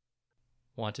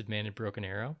 Wanted man in Broken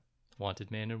Arrow.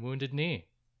 Wanted man in Wounded Knee.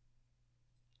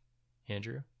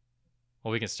 Andrew?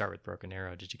 Well, we can start with Broken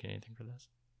Arrow. Did you get anything for this?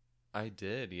 I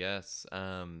did, yes.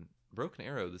 Broken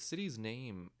Arrow, the city's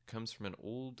name comes from an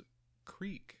old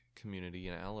Creek community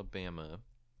in Alabama,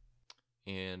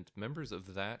 and members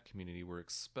of that community were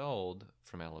expelled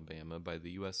from Alabama by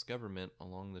the U.S. government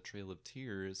along the Trail of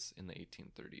Tears in the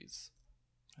 1830s.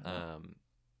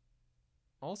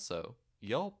 Also,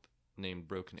 Yelp named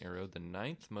Broken Arrow the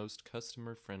 9th most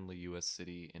customer-friendly U.S.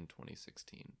 city in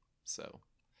 2016. So,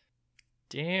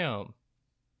 damn.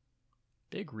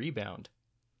 Big rebound.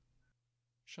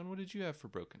 Sean, what did you have for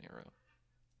Broken Arrow?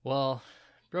 Well,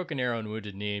 Broken Arrow and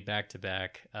Wounded Knee back to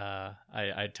back.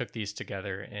 I took these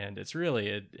together, and it's really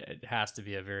it has to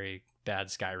be a very bad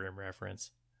Skyrim reference.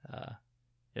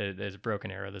 There's a Broken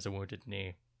Arrow, there's a Wounded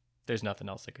Knee. There's nothing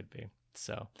else it could be.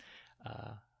 So,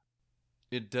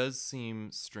 it does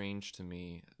seem strange to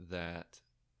me that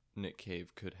Nick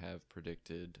Cave could have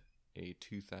predicted a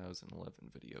 2011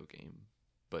 video game.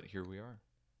 But here we are.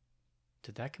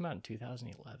 Did that come out in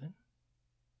 2011?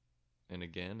 And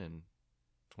again in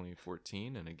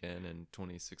 2014, and again in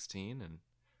 2016, and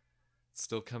it's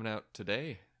still coming out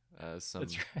today, as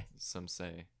That's right. some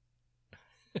say.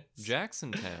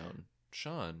 Jacksontown.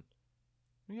 Sean,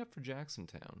 what do you got for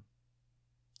Jacksontown?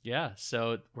 Yeah,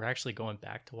 so we're actually going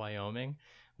back to Wyoming,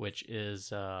 which is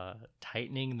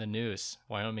tightening the noose.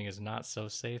 Wyoming is not so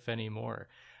safe anymore.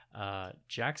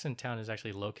 Jacksontown is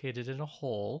actually located in a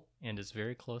hole and is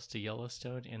very close to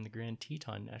Yellowstone and the Grand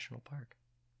Teton National Park.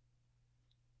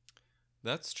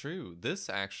 That's true. This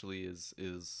actually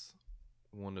is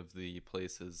one of the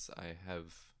places I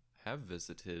have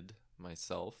visited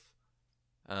myself.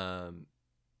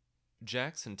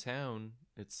 Jacksontown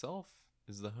itself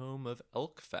is the home of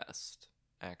Elk Fest,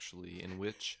 actually, in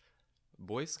which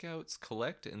Boy Scouts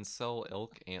collect and sell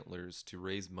elk antlers to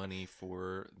raise money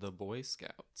for the Boy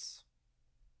Scouts.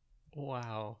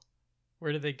 Wow.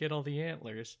 Where did they get all the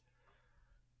antlers?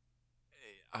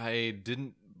 I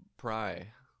didn't pry.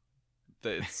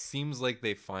 It seems like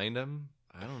they find them.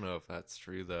 I don't know if that's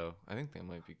true, though. I think they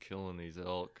might be killing these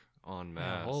elk en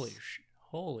masse. Yeah,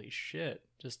 holy shit.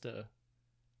 Just a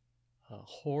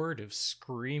horde of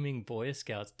screaming Boy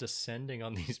Scouts descending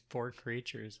on these poor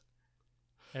creatures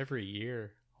every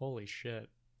year. Holy shit.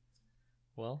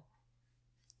 Well,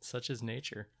 such is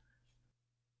nature.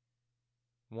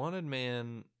 Wanted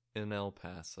man in El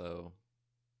Paso.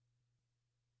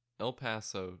 El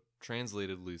Paso,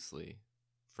 translated loosely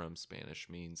from Spanish,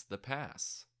 means the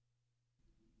pass.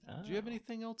 Do you have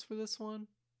anything else for this one?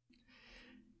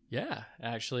 Yeah,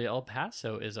 actually, El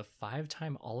Paso is a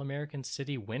 5-time All-American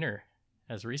City winner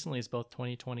as recently as both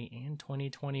 2020 and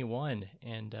 2021.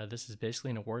 And this is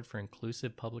basically an award for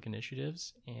inclusive public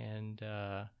initiatives, and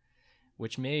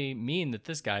which may mean that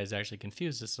this guy is actually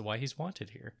confused as to why he's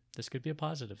wanted here. This could be a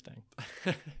positive thing.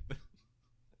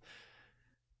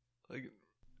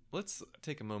 Let's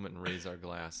take a moment and raise our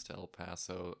glass to El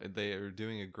Paso. They are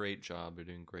doing a great job. They're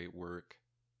doing great work.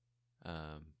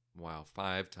 Wow,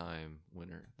 5-time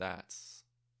winner. That's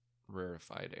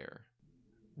rarefied air.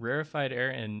 Rarefied air,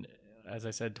 and as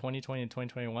I said, 2020 and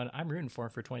 2021, I'm rooting for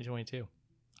him for 2022.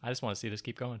 I just want to see this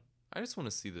keep going. I just want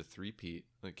to see the three-peat.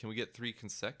 Like, can we get 3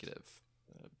 consecutive?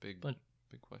 Big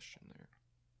question there.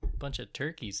 Bunch of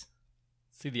turkeys.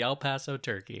 See the El Paso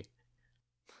turkey.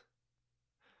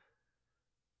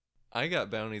 I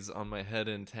got bounties on my head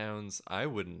in towns I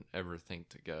wouldn't ever think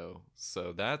to go.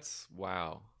 So that's,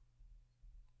 wow.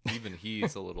 Even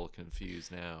he's a little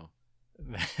confused now.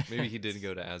 Maybe he did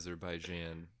go to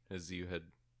Azerbaijan, as you had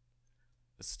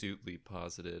astutely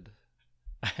posited.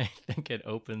 I think it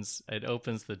opens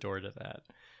the door to that.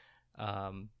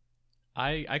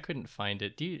 I couldn't find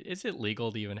it. Is it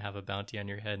legal to even have a bounty on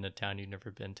your head in a town you've never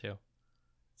been to?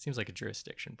 Seems like a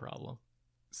jurisdiction problem.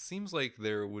 Seems like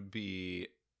there would be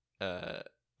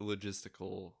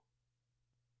logistical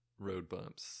road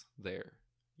bumps there.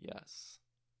 Yes.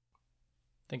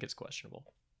 I think it's questionable.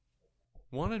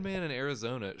 Wanted man in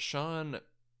Arizona. Sean,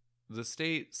 the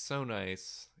state, so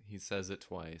nice. He says it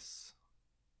twice.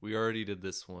 We already did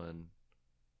this one.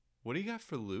 What do you got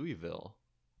for Louisville?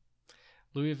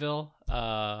 Louisville,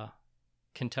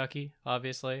 Kentucky,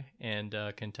 obviously. And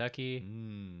Kentucky,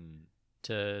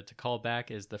 to call back,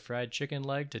 is the fried chicken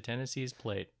leg to Tennessee's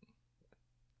plate.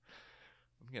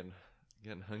 I'm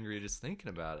getting hungry just thinking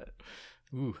about it.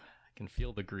 Ooh, I can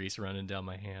feel the grease running down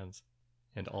my hands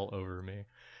and all over me.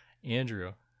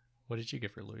 Andrew, what did you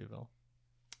get for Louisville?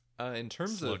 In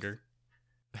terms Slugger.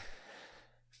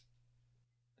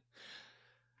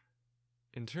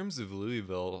 In terms of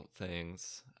Louisville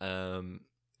things,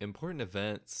 important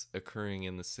events occurring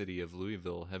in the city of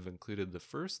Louisville have included the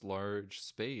first large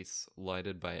space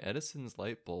lighted by Edison's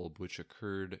light bulb, which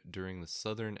occurred during the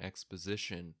Southern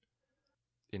Exposition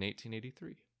in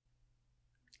 1883.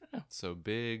 Oh. So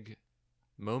big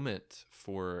moment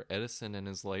for Edison and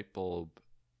his light bulb,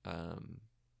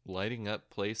 lighting up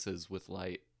places with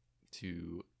light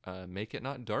to make it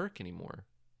not dark anymore.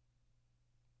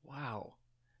 Wow.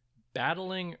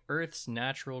 Battling Earth's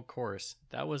natural course.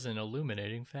 That was an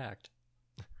illuminating fact.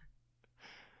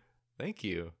 Thank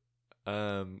you.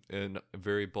 And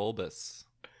very bulbous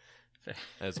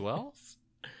as well.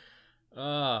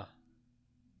 I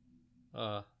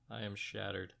am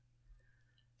shattered.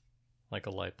 Like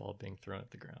a light bulb being thrown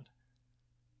at the ground.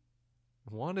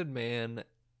 Wanted man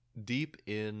deep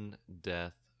in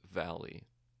Death Valley.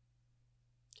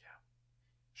 Yeah.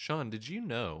 Sean, did you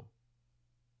know,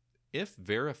 if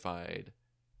verified,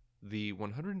 the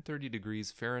 130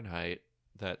 degrees Fahrenheit,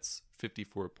 that's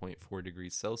 54.4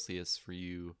 degrees Celsius for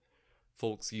you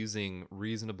folks using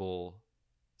reasonable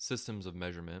systems of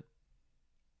measurement.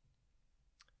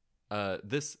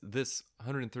 This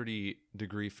 130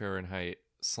 degree Fahrenheit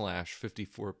 /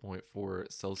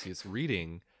 54.4 Celsius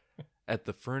reading at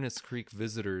the Furnace Creek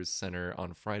Visitors Center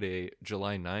on Friday,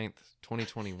 July 9th,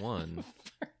 2021,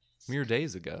 mere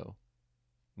days ago,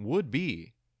 would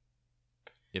be,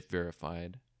 if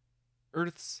verified,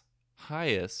 Earth's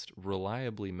highest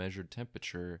reliably measured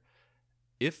temperature,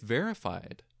 if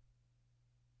verified.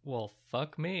 Well,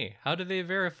 fuck me. How do they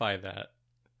verify that?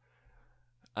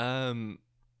 Sean,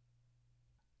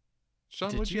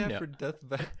 Did what'd you you have know- for Death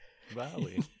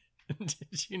Valley?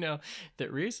 Did you know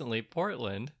that recently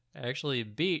Portland actually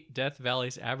beat Death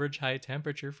Valley's average high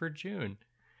temperature for June?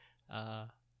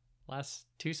 Last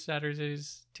two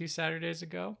Saturdays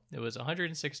ago, it was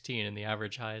 116, and the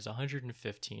average high is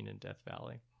 115 in Death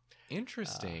Valley.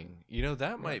 Interesting.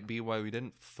 That might be why we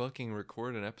didn't fucking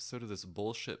record an episode of this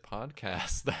bullshit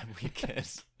podcast that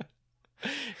weekend.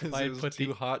 Because I it was put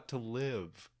too hot to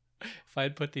live. If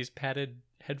I'd put these padded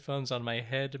headphones on my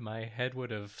head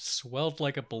would have swelled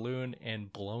like a balloon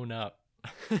and blown up.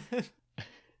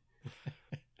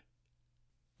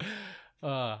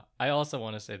 I also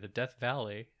want to say that Death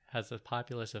Valley has a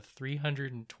populace of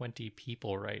 320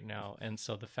 people right now, and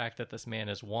so the fact that this man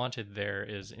is wanted there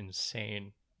is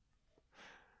insane.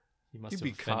 He must He'd have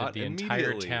be offended caught the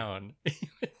entire immediately. town.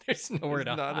 There's nowhere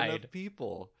There's to not hide. enough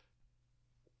people.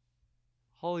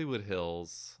 Hollywood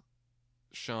Hills.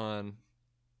 Sean.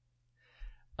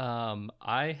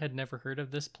 I had never heard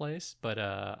of this place, but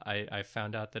I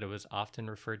found out that it was often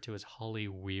referred to as Holly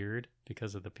Weird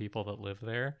because of the people that live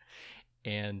there.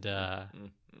 And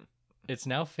it's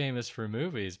now famous for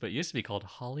movies, but used to be called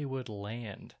Hollywood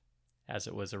Land, as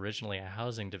it was originally a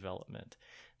housing development.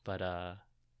 But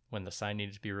when the sign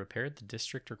needed to be repaired, the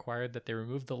district required that they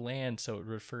remove the land so it would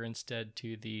refer instead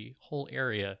to the whole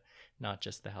area, not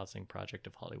just the housing project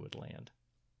of Hollywood Land.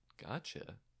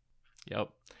 Gotcha. Yep.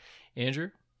 Andrew,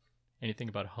 anything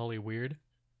about Holly Weird?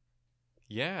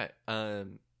 Yeah.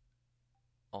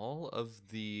 All of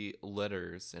the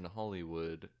letters in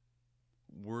Hollywood,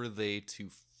 were they to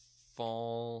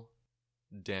fall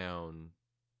down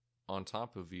on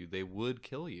top of you, they would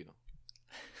kill you.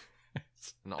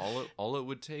 And all it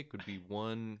would take would be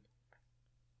one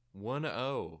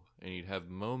O, and you'd have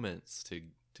moments to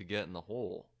get in the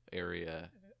hole area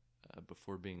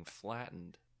before being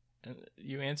flattened.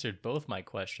 You answered both my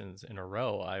questions in a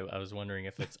row. I was wondering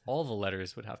if it's all the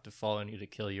letters would have to fall on you to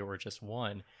kill you or just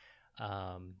one.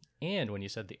 And when you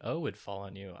said the O would fall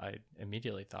on you, I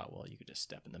immediately thought, well, you could just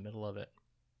step in the middle of it.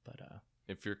 But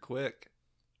If you're quick,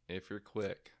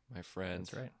 my friend.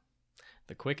 that's right.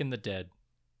 The quick and the dead.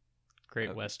 Great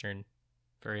Yep. Western.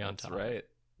 Very on That's top. right.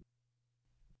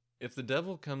 If the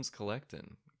devil comes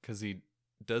collecting, 'cause he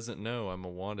doesn't know I'm a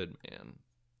wanted man,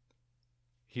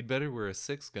 he'd better wear a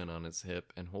 6-gun on his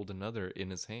hip and hold another in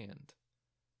his hand.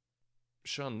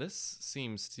 Sean, this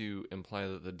seems to imply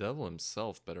that the devil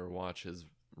himself better watch his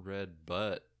red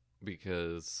butt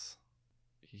because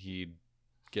he'd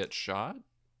get shot,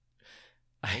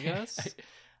 I guess?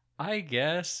 I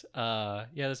guess. Yeah,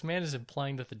 this man is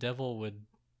implying that the devil would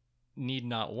need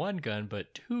not one gun,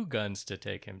 but 2 guns to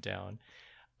take him down.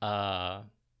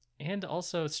 And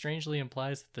also strangely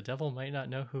implies that the devil might not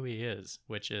know who he is,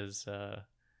 which is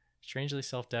strangely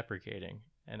self-deprecating.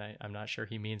 And I'm not sure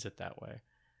he means it that way.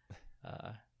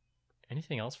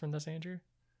 Anything else from this, Andrew?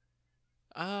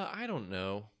 I don't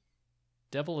know.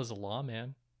 Devil is a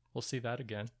lawman. We'll see that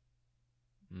again.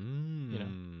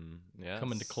 Yes.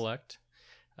 Coming to collect.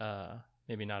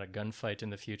 Maybe not a gunfight in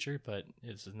the future, but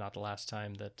it's not the last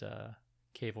time that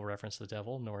Cave will reference the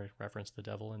devil, nor reference the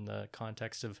devil in the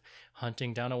context of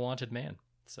hunting down a wanted man.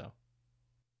 So,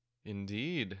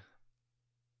 Indeed.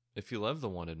 If you love the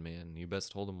wanted man, you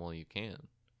best hold him while you can.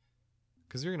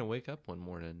 'Cause you're going to wake up one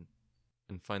morning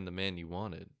and find the man you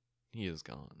wanted. He is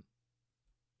gone.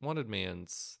 Wanted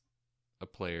man's a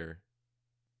player.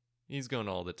 He's going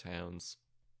to all the towns.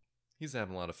 He's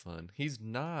having a lot of fun. He's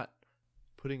not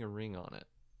putting a ring on it.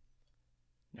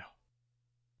 No.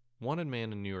 Wanted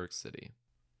man in New York City.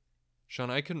 Sean,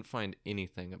 I couldn't find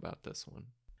anything about this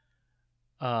one.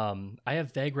 I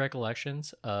have vague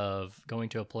recollections of going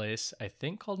to a place I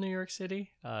think called New York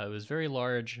City. It was very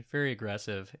large, very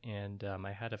aggressive, and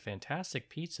I had a fantastic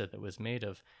pizza that was made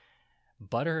of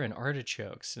butter and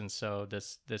artichokes. And so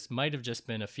this might have just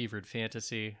been a fevered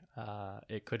fantasy.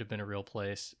 It could have been a real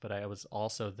place, but I was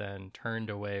also then turned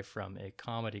away from a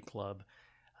comedy club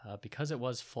because it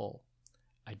was full.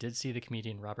 I did see the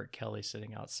comedian Robert Kelly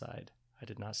sitting outside. I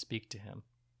did not speak to him.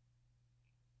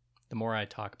 The more I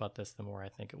talk about this, the more I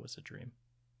think it was a dream.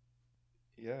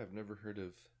 Yeah, I've never heard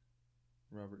of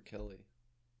Robert Kelly.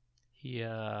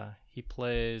 He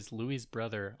plays Louis'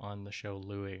 brother on the show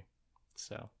Louis.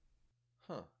 So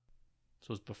Huh. this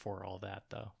was before all that,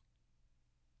 though.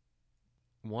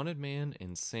 Wanted Man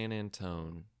in San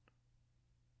Antone.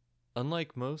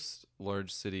 Unlike most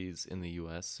large cities in the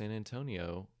U.S., San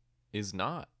Antonio is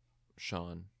not,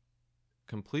 Sean,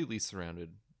 completely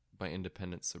surrounded by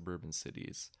independent suburban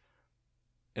cities.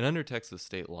 And under Texas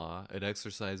state law, it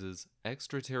exercises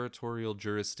extraterritorial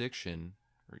jurisdiction,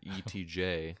 or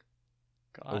ETJ,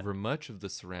 God. over much of the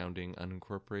surrounding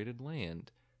unincorporated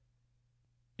land.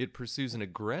 It pursues an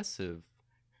aggressive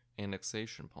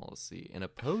annexation policy and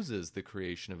opposes the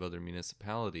creation of other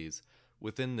municipalities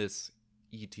within this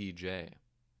ETJ.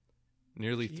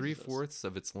 Nearly Jesus. 3/4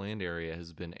 of its land area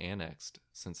has been annexed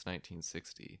since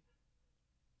 1960.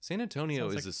 San Antonio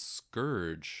Sounds is like- a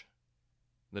scourge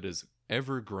that is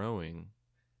ever growing,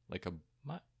 like a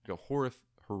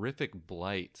horrific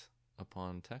blight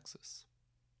upon Texas.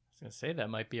 I was gonna say that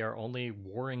might be our only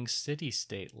warring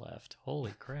city-state left.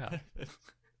 Holy crap!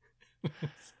 They're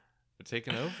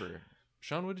taking over.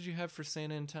 Sean, what did you have for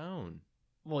San Antone?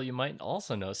 Well, you might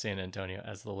also know San Antonio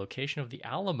as the location of the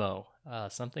Alamo,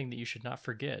 something that you should not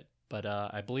forget. But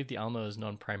I believe the Alamo is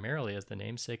known primarily as the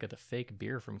namesake of the fake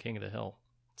beer from King of the Hill.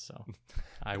 So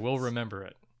I will remember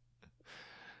it.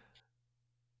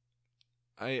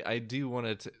 I do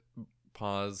want to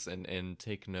pause and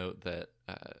take note that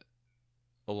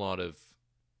a lot of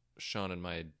Sean and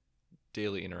my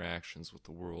daily interactions with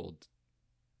the world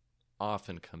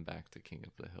often come back to King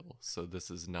of the Hill. So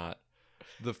this is not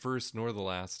the first nor the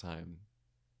last time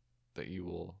that you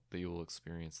will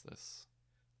experience this.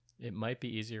 It might be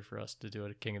easier for us to do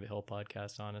a King of the Hill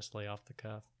podcast, honestly, off the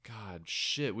cuff. God,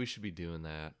 shit, we should be doing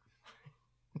that.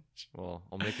 Well,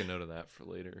 I'll make a note of that for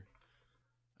later.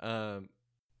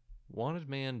 Wanted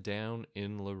Man down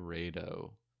in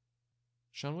Laredo.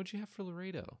 Sean, what'd you have for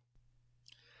Laredo?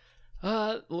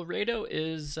 Laredo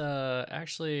is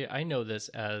actually, I know this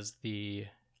as the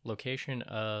location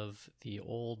of the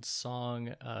old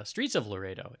song Streets of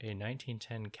Laredo, a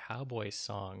 1910 cowboy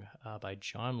song by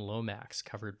John Lomax,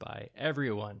 covered by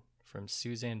everyone from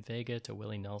Suzanne Vega to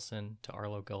Willie Nelson to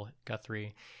Arlo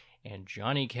Guthrie and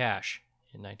Johnny Cash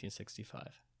in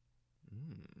 1965.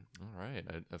 All right,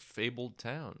 a fabled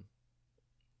town.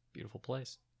 Beautiful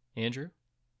place. Andrew?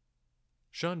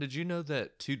 Sean, did you know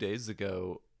that 2 days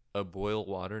ago a boil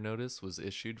water notice was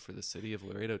issued for the city of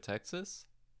Laredo, Texas?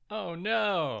 Oh,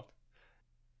 no.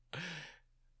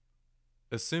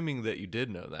 Assuming that you did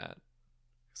know that,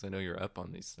 because I know you're up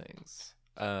on these things.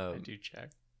 I do check.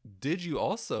 Did you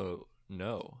also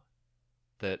know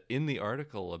that in the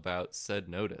article about said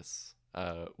notice,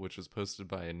 which was posted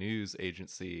by a news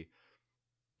agency,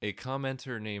 a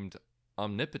commenter named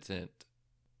Omnipotent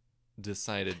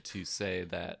decided to say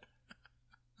that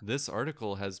this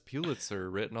article has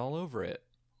Pulitzer written all over it?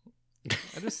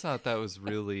 I just thought that was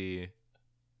really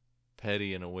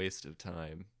petty and a waste of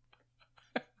time,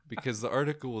 because the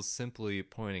article was simply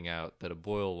pointing out that a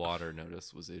boil water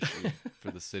notice was issued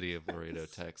for the city of Laredo,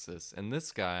 Texas, and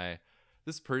this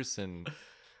person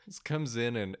just comes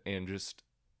in and just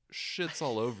shits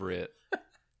all over it,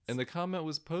 and the comment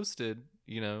was posted,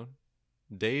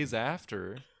 days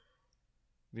after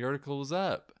the article was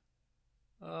up.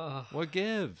 What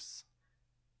gives?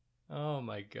 Oh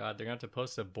my God, they're going to have to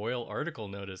post a boil article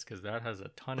notice because that has a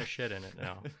ton of shit in it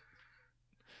now.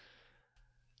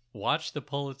 Watch the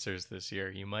Pulitzers this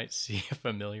year. You might see a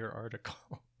familiar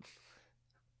article.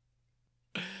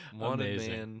 Wanted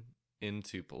Amazing. Man in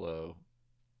Tupelo.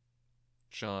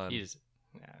 Sean,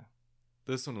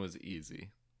 this one was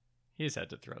easy. He just had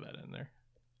to throw that in there.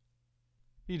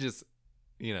 He just,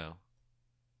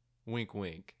 wink,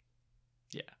 wink.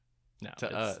 Yeah. No,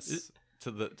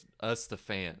 To us, the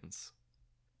fans.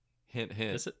 Hint,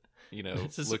 hint.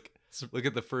 Look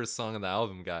at the first song of the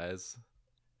album, guys.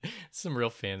 Some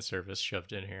real fan service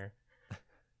shoved in here.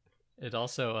 It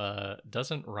also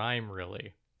doesn't rhyme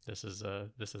really. This is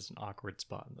an awkward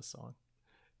spot in the song.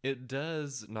 It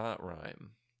does not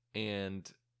rhyme,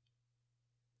 and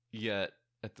yet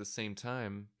at the same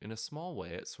time, in a small way,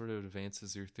 it sort of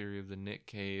advances your theory of the Nick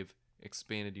Cave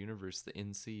expanded universe, the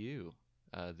NCU,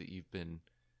 that you've been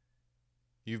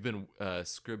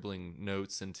scribbling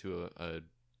notes into a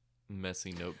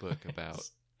messy notebook about.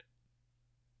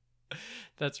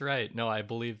 That's right. No, I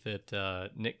believe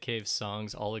that Nick Cave's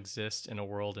songs all exist in a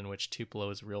world in which Tupelo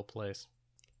is a real place.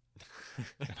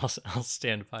 And I'll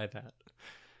stand by that.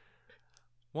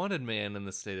 Wanted Man in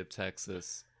the state of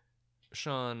Texas.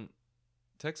 Sean,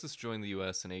 Texas joined the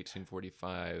U.S. in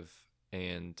 1845,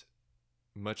 and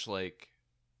much like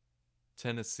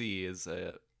Tennessee is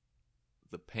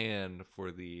the pan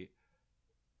for the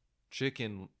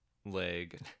chicken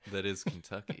leg that is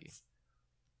Kentucky.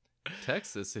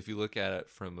 Texas, if you look at it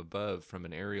from above, from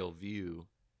an aerial view,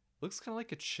 looks kind of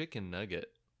like a chicken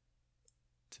nugget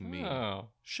to me. Oh,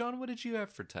 Sean, what did you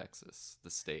have for Texas,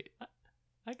 the state?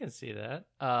 I can see that.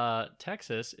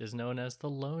 Texas is known as the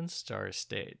Lone Star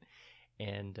State,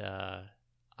 and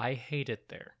I hate it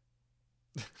there.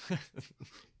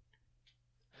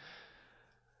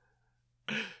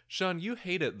 Sean, you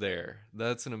hate it there.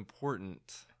 That's an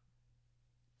important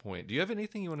point. Do you have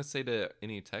anything you want to say to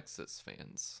any Texas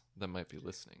fans that might be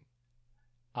listening?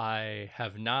 I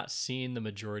have not seen the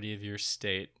majority of your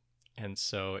state, and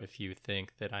so if you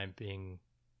think that I'm being,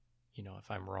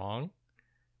 if I'm wrong,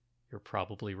 you're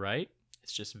probably right.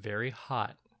 It's just very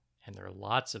hot, and there are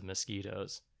lots of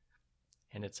mosquitoes,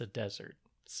 and it's a desert,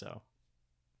 so.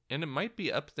 And it might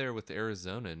be up there with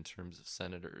Arizona in terms of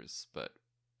senators, but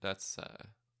that's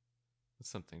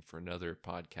something for another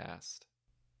podcast.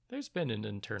 There's been an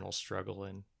internal struggle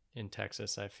in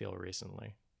Texas, I feel,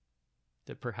 recently,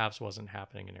 that perhaps wasn't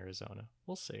happening in Arizona.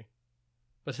 We'll see.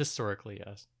 But historically,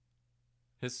 yes.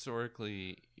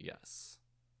 Historically, yes.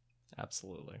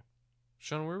 Absolutely.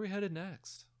 Sean, where are we headed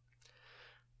next?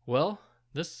 Well,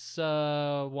 this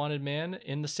wanted man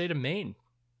in the state of Maine,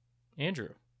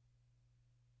 Andrew.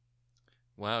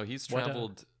 Wow, he's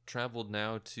What, traveled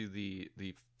now to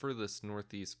the furthest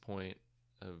northeast point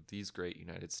of these great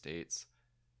United States.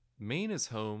 Maine is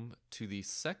home to the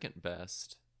second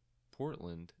best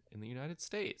Portland in the United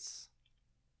States.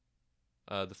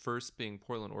 The first being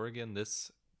Portland, Oregon,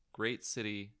 this great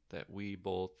city that we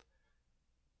both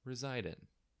reside in.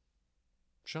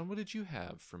 Sean, what did you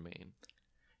have for Maine?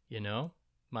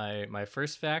 My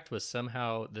first fact was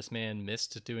somehow this man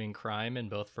missed doing crime in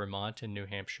both Vermont and New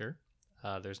Hampshire.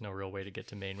 There's no real way to get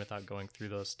to Maine without going through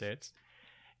those states.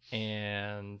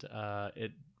 And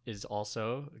it is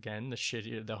also, again,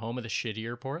 the home of the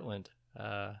shittier Portland.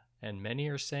 And many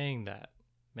are saying that.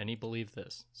 Many believe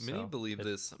this. Many believe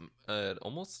this.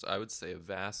 Almost, I would say, a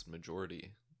vast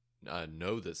majority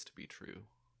know this to be true.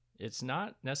 It's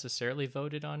not necessarily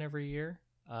voted on every year,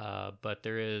 but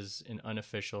there is an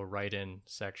unofficial write-in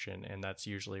section, and that's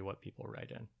usually what people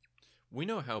write in. We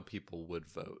know how people would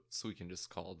vote, so we can just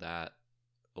call that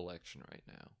election right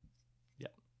now. Yeah,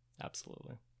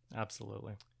 absolutely.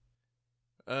 Absolutely.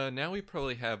 Now we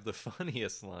probably have the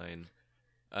funniest line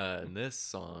in this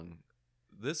song.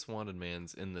 This wanted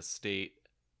man's in the state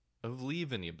of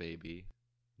leaving you, baby,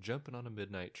 jumping on a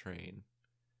midnight train.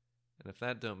 And if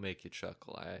that don't make you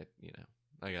chuckle,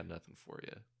 I got nothing for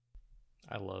you.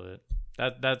 I love it.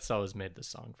 That's always made this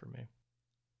song for me.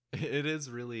 It is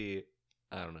really,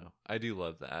 I don't know. I do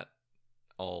love that.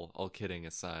 All kidding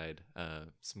aside,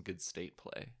 some good state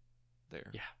play there.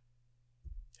 Yeah.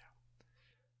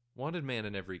 Wanted man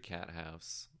in every cat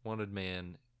house. Wanted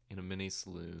man in a many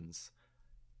saloons.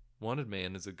 Wanted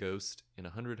man is a ghost in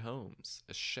 100 homes,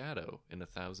 a shadow in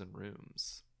 1,000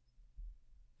 rooms.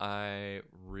 I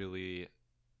really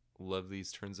love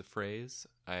these turns of phrase.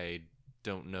 I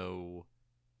don't know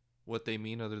what they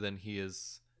mean other than he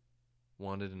is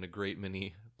wanted in a great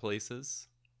many places.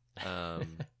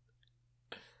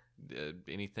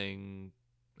 Anything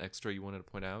extra you wanted to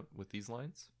point out with these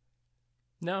lines?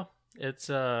 No, it's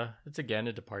again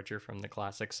a departure from the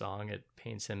classic song. It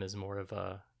paints him as more of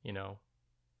a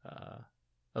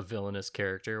villainous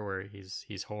character where he's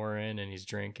whoring and he's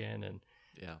drinking and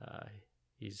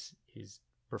he's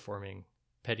performing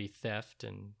petty theft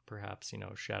and perhaps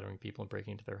shadowing people and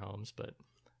breaking into their homes. But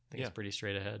I think it's pretty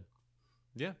straight ahead.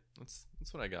 Yeah, that's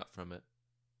what I got from it.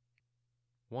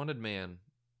 Wanted man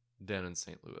down in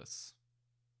St. Louis.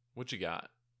 What you got?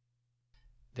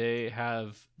 They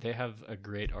have a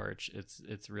great arch.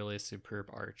 It's really a superb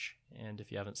arch. And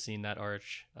if you haven't seen that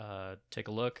arch, take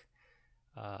a look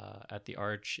at the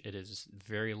arch. It is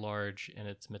very large and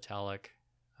it's metallic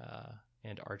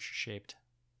and arch shaped.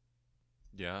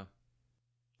 Yeah,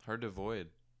 hard to avoid.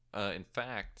 In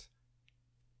fact,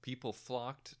 people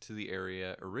flocked to the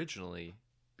area originally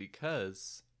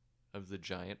because of the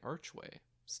giant archway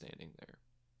standing there.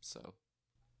 So,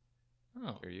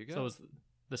 there you go. So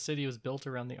the city was built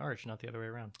around the arch, not the other way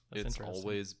around. That's it's interesting.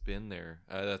 always been there.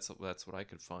 That's what I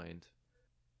could find.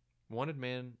 Wanted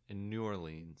man in New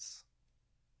Orleans.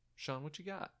 Sean, what you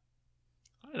got?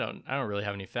 I don't really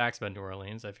have any facts about New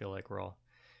Orleans. I feel like we're all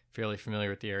fairly familiar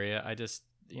with the area. I just,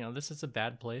 this is a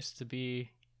bad place to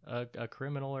be a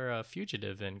criminal or a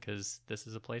fugitive in, because this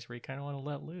is a place where you kind of want to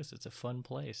let loose. It's a fun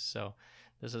place. So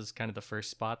this is kind of the first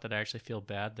spot that I actually feel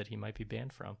bad that he might be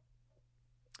banned from.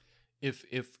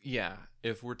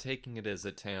 if we're taking it as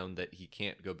a town that he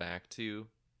can't go back to,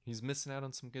 he's missing out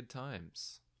on some good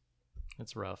times.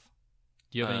 It's rough.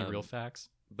 Do you have any real facts?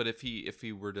 But if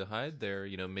he were to hide there,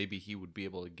 maybe he would be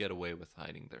able to get away with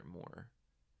hiding there more.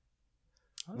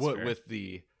 That's fair. With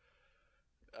the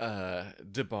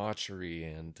debauchery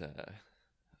and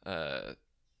I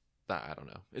don't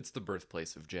know. It's the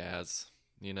birthplace of jazz,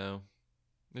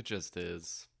 It just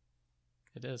is.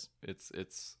 It is.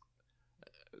 It's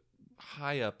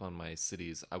high up on my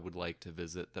cities I would like to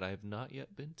visit that I have not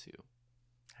yet been to.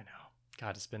 I know.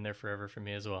 God, it's been there forever for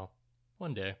me as well.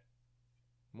 One day.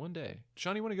 One day.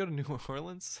 Sean, you want to go to New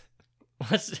Orleans?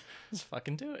 Let's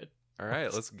fucking do it. All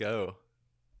right, let's go.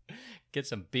 Get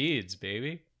some beads,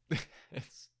 baby.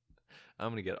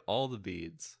 I'm going to get all the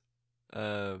beads.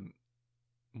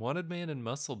 Wanted Man in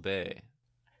Muscle Bay.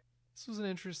 This was an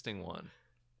interesting one.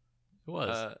 It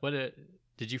was.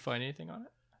 Did you find anything on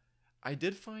it? I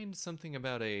did find something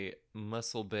about a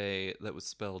Muscle Bay that was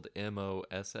spelled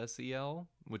Mossel,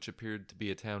 which appeared to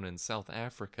be a town in South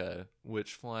Africa,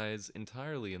 which flies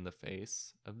entirely in the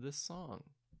face of this song.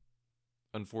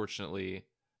 Unfortunately,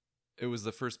 it was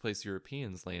the first place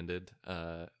Europeans landed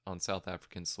on South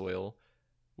African soil,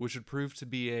 which would prove to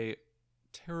be a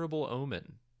terrible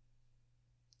omen.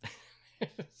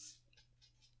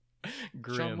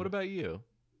 Grim. Sean, what about you?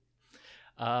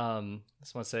 I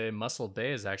just want to say Muscle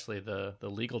Bay is actually the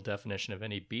legal definition of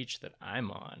any beach that I'm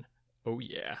on. Oh,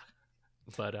 yeah.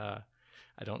 But I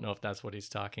don't know if that's what he's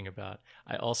talking about.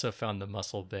 I also found the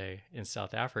Muscle Bay in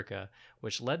South Africa,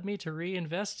 which led me to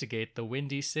reinvestigate the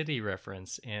Windy City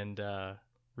reference. And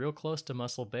real close to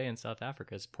Muscle Bay in South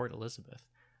Africa is Port Elizabeth,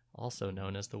 also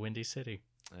known as the Windy City.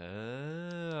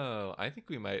 Oh, I think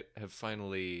we might have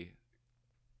finally...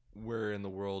 Where in the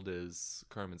world is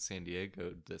Carmen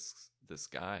Sandiego, this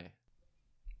guy?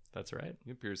 That's right.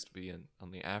 He appears to be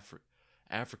on the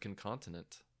African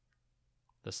continent.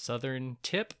 The southern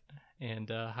tip and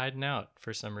hiding out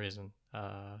for some reason.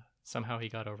 Somehow he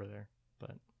got over there.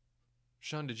 But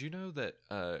Sean, did you know that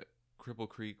Cripple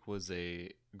Creek was a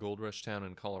gold rush town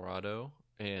in Colorado?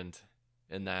 And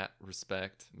in that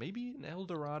respect, maybe an El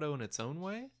Dorado in its own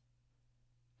way?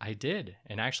 I did.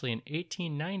 And actually in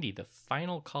 1890, the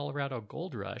final Colorado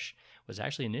gold rush was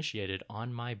actually initiated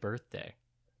on my birthday.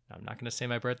 Now, I'm not going to say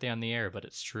my birthday on the air, but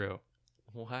it's true.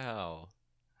 Wow.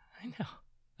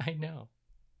 I know.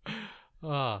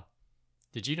 Oh.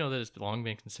 Did you know that it's long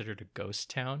been considered a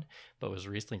ghost town, but was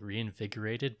recently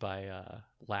reinvigorated by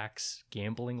lax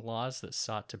gambling laws that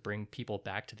sought to bring people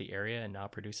back to the area and now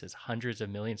produces hundreds of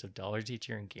millions of dollars each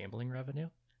year in gambling revenue?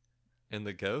 And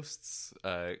the ghosts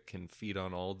can feed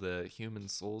on all the human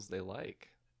souls they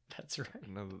like. That's right.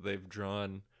 Now that they've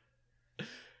drawn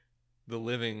the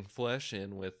living flesh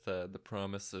in with the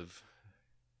promise of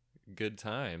good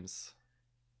times.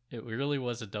 It really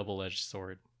was a double-edged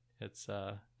sword. It's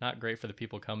not great for the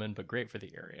people coming, but great for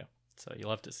the area. So you'll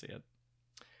have to see it.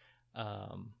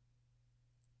 I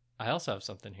also have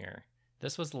something here.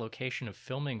 This was the location of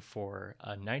filming for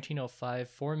a 1905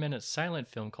 4-minute silent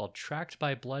film called Tracked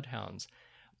by Bloodhounds,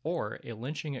 or A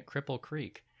Lynching at Cripple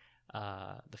Creek.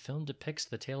 The film depicts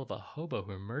the tale of a hobo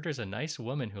who murders a nice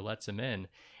woman who lets him in,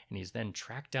 and he's then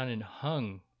tracked down and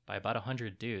hung by about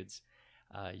 100 dudes.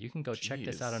 You can go check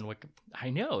this out on Wikipedia.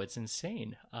 I know, it's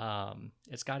insane.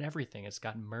 It's got everything. It's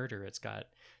got murder. It's got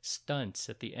stunts.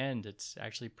 At the end, it's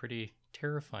actually pretty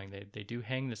terrifying. They do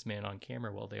hang this man on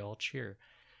camera while they all cheer.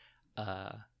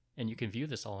 And you can view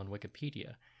this all on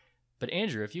Wikipedia. But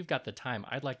Andrew, if you've got the time,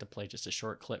 I'd like to play just a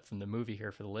short clip from the movie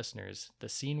here for the listeners. The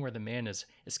scene where the man is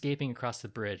escaping across the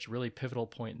bridge, really pivotal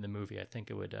point in the movie. I think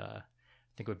it would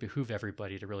behoove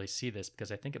everybody to really see this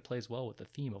because I think it plays well with the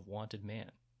theme of Wanted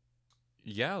Man.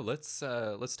 Yeah, let's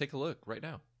take a look right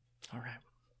now. All right.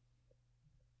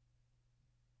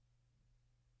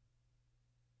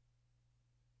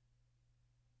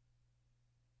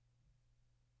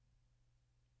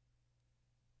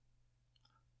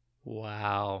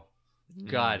 Wow.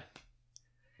 God.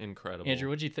 Incredible. Andrew,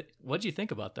 what'd you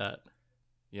think about that?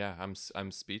 Yeah,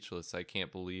 I'm speechless. I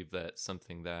can't believe that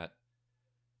something that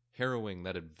harrowing,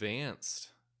 that advanced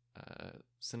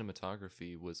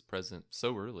cinematography was present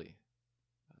so early.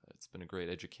 It's been a great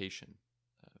education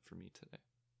for me today.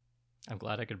 I'm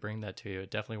glad I could bring that to you. It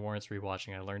definitely warrants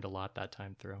rewatching. I learned a lot that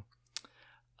time through.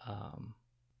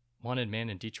 Wanted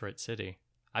Man in Detroit City.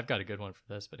 I've got a good one for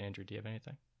this, but Andrew, do you have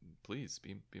anything? Please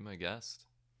be my guest.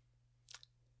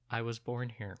 I was born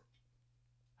here.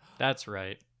 That's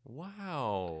right.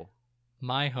 Wow.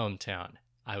 My hometown.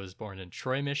 I was born in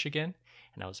Troy, Michigan,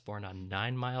 and I was born on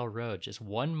 9 Mile Road, just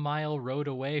 1 mile road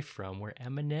away from where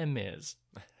Eminem is.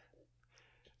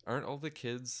 Aren't all the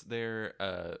kids there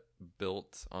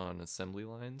built on assembly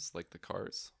lines like the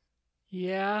cars?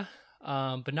 Yeah,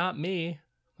 but not me.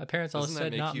 My parents all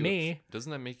said not me.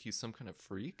 Doesn't that make you some kind of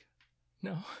freak?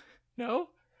 No. No?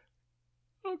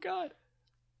 Oh, God.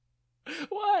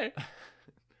 Why?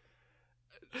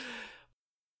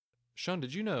 Sean,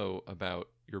 did you know about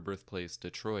your birthplace,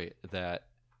 Detroit, that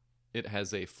it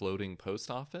has a floating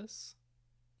post office?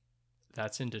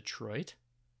 That's in Detroit?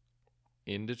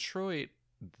 In Detroit,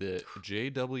 the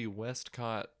J.W.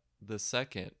 Westcott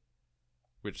II,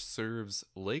 which serves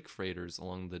lake freighters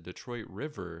along the Detroit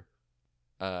River,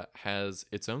 has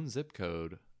its own zip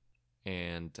code,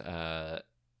 and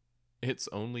it's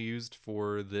only used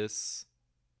for this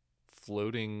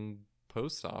floating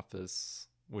post office,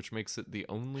 which makes it the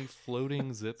only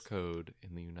floating zip code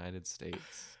in the United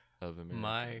States of America.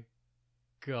 My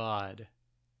God.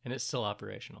 And it's still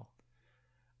operational.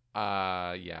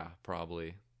 Yeah,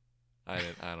 probably. I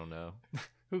don't know.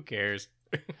 Who cares?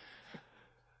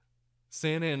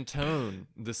 San Antone,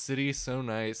 the city's so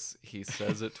nice, he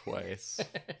says it twice.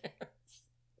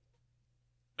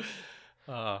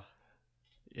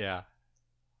 Yeah.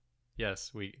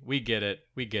 Yes, we get it.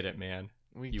 We get it, man.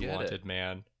 You wanted it.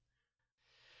 man.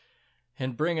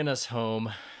 And bringing us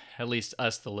home, at least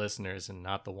us the listeners and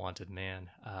not the wanted man,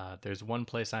 there's one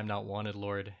place I'm not wanted,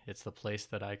 Lord. It's the place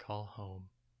that I call home.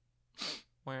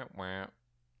 Wah, wah.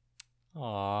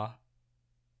 Aw.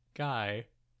 Guy.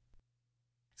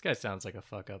 This guy sounds like a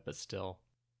fuck up, but still.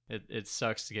 It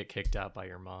sucks to get kicked out by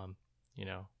your mom. You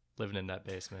know, living in that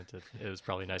basement. It was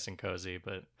probably nice and cozy,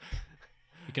 but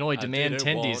you can only demand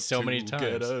tendies so many times.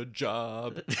 Get a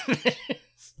job.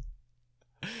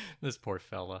 This poor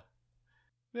fella.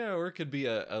 Yeah, or it could be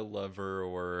a lover,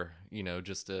 or, you know,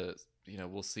 just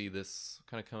we'll see this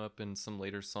kind of come up in some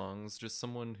later songs. Just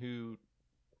someone who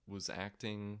was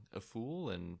acting a fool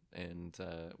and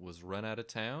was run out of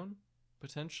town,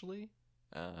 potentially.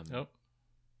 Nope.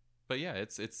 But yeah,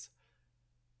 it's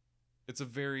a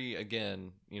very,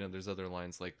 again, you know, there's other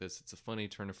lines like this. It's a funny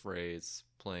turn of phrase,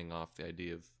 playing off the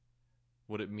idea of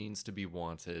what it means to be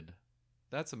wanted.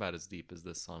 That's about as deep as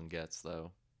this song gets,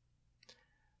 though.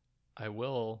 I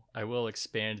will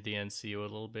expand the NCU a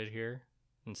little bit here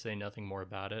and say nothing more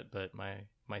about it, but my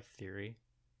theory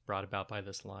brought about by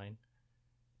this line.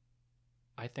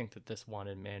 I think that this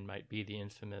wanted man might be the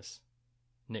infamous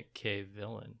Nick Cave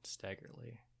villain,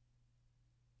 Staggerly.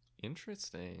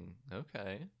 Interesting.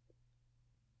 Okay.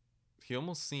 He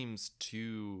almost seems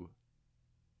too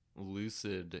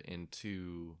lucid and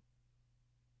too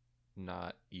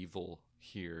not evil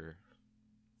here.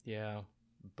 Yeah.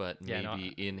 But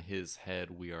maybe in his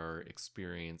head we are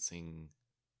experiencing,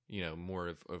 you know, more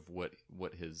of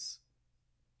what his,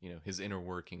 you know, his inner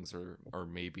workings are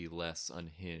maybe less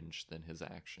unhinged than his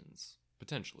actions,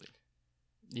 potentially.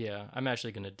 Yeah, I'm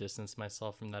actually going to distance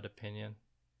myself from that opinion.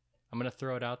 I'm going to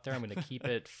throw it out there. I'm going to keep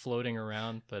it floating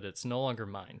around, but it's no longer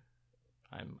mine.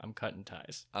 I'm cutting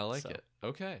ties. I like it.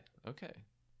 Okay.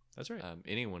 That's right.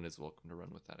 Anyone is welcome to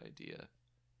run with that idea.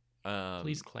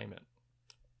 Please claim it.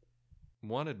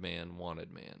 Wanted man.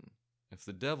 If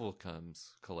the devil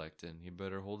comes collecting, he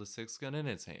better hold a 6-gun in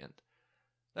his hand.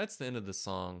 That's the end of the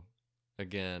song.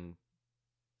 Again,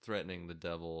 threatening the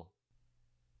devil,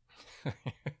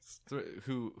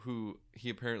 who he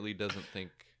apparently doesn't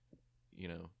think, you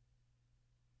know,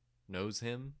 knows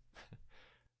him.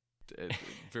 A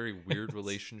very weird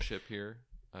relationship here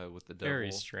with the devil.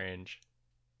 Very strange.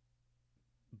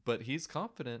 But he's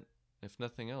confident, if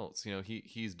nothing else. You know,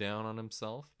 he's down on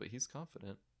himself, but he's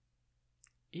confident.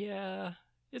 Yeah,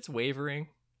 it's wavering.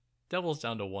 Devil's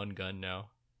down to 1 gun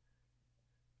now.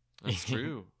 That's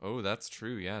true. Oh, that's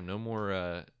true. Yeah, no more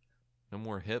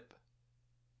hip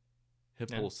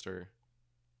holster.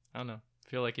 I don't know.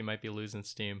 Feel like he might be losing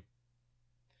steam.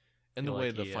 And the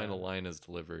way the final line is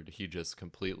delivered, he just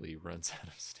completely runs out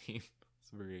of steam.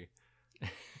 It's very,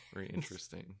 very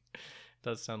interesting.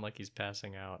 Does sound like he's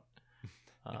passing out.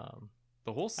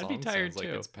 The whole song I'd be tired sounds too.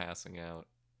 like it's passing out.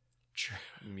 True.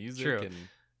 Music True. And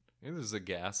maybe there's a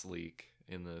gas leak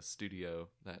in the studio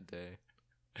that day.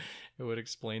 It would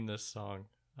explain this song.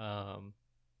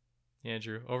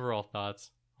 Andrew, overall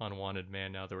thoughts on Wanted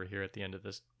Man now that we're here at the end of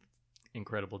this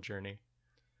incredible journey?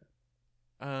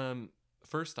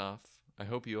 First off, I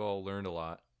hope you all learned a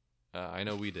lot. I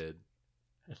know we did.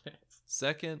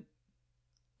 Second,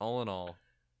 all in all,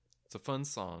 it's a fun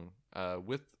song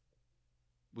with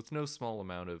no small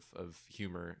amount of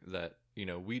humor that, you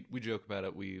know, we joke about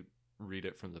it, we read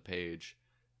it from the page.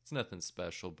 It's nothing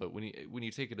special, but when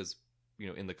you take it as, you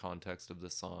know, in the context of the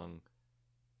song,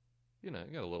 you know,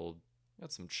 you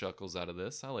got some chuckles out of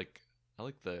this. I like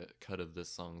the cut of this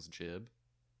song's jib.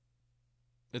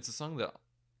 it's a song that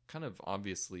kind of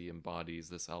obviously embodies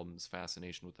this album's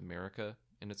fascination with America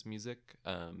and its music,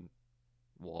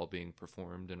 while being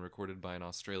performed and recorded by an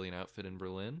Australian outfit in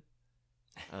Berlin.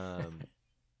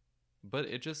 But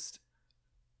it just,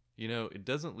 it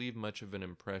doesn't leave much of an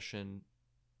impression.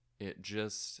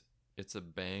 It's a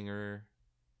banger.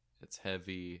 It's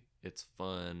heavy. It's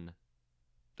fun.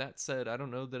 That said, I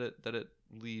don't know that it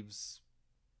leaves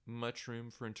much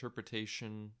room for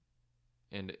interpretation,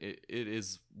 and it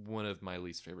is one of my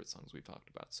least favorite songs we've talked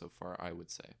about so far, I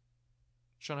would say.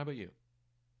 Sean, how about you?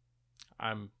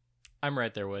 I'm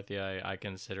right there with you. I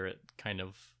consider it kind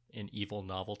of an evil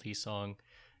novelty song,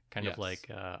 kind of Yes.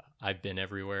 like I've Been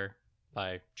Everywhere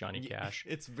by Johnny Cash.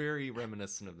 It's very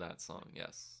reminiscent of that song.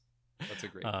 Yes, that's a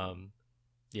great one.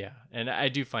 Yeah, and I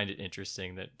do find it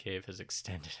interesting that Cave has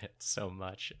extended it so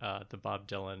much. The Bob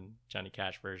Dylan Johnny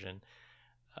Cash version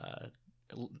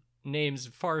names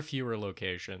far fewer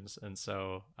locations, and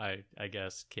so I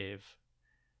guess Cave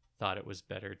thought it was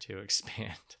better to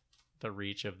expand the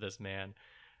reach of this man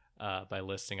by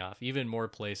listing off even more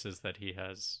places that he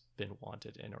has been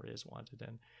wanted in or is wanted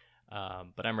in.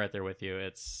 But I'm right there with you.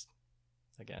 It's,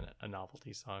 again, a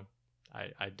novelty song.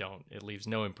 It leaves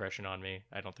no impression on me.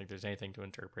 I don't think there's anything to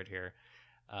interpret here.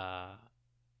 Well,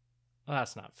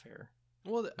 that's not fair.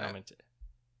 Well,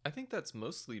 I think that's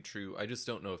mostly true. I just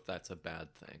don't know if that's a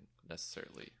bad thing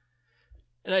necessarily.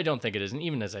 And I don't think it is. And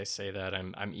even as I say that,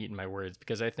 I'm eating my words,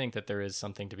 because I think that there is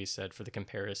something to be said for the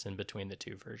comparison between the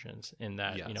two versions, in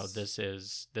that, Yes.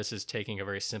 this is taking a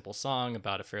very simple song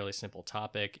about a fairly simple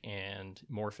topic and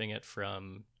morphing it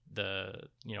from the,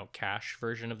 Cash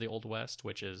version of the Old West,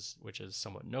 which is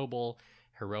somewhat noble,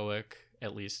 heroic,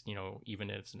 at least,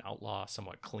 even if it's an outlaw,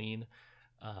 somewhat clean,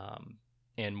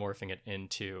 and morphing it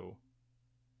into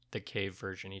the Cave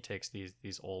version. He takes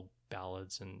these old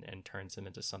ballads and turns them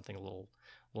into something a little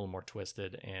more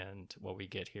twisted, and what we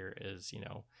get here is,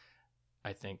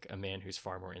 I think, a man who's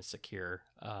far more insecure,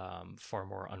 far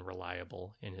more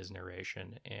unreliable in his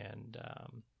narration, and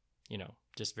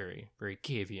just very, very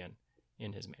Cavian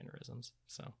in his mannerisms.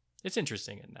 So it's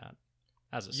interesting in that.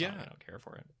 As a song, I don't care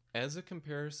for it. As a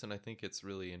comparison, I think it's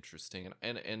really interesting,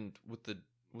 and with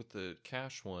the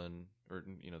Cash one, or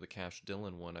the Cash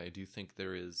Dylan one, I do think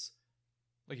there is,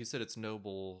 like you said, it's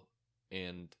noble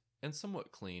and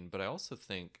somewhat clean, but I also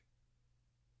think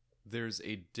there's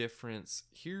a difference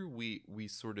here. We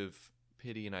sort of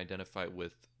pity and identify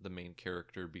with the main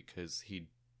character because he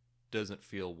doesn't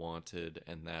feel wanted,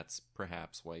 and that's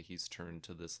perhaps why he's turned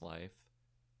to this life.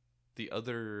 The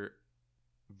other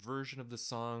version of the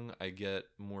song, I get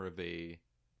more of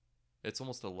it's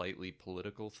almost a lightly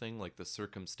political thing, like the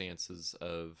circumstances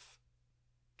of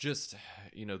just,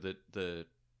 the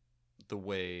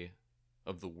way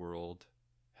of the world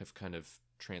have kind of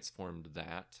transformed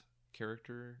that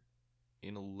character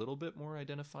in a little bit more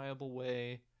identifiable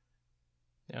way.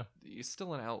 Yeah. He's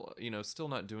still an outlaw, still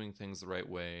not doing things the right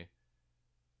way.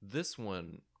 This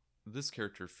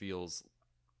character feels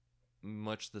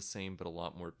much the same, but a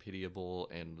lot more pitiable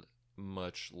and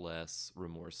much less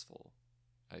remorseful,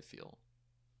 I feel.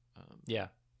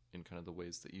 In kind of the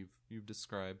ways that you've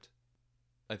described.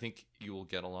 I think you will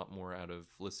get a lot more out of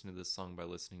listening to this song by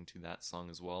listening to that song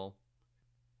as well.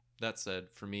 That said,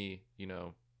 for me,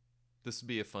 this would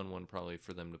be a fun one probably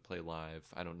for them to play live.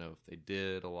 I don't know if they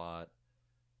did a lot.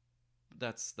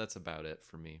 That's about it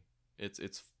for me.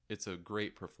 It's a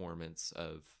great performance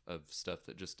of stuff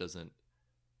that just doesn't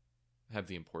have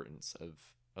the importance of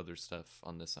other stuff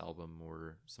on this album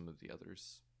or some of the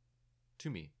others, to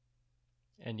me.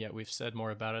 And yet we've said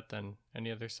more about it than any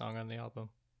other song on the album.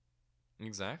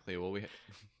 Exactly. Well, we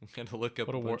had to look up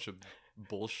a bunch of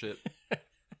bullshit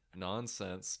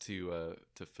nonsense to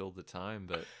fill the time,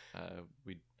 but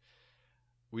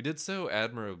we did so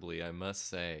admirably, I must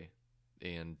say.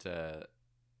 And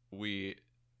we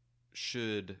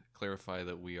should clarify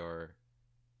that we are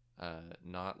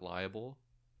not liable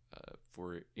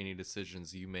for any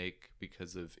decisions you make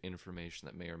because of information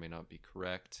that may or may not be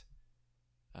correct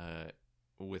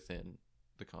within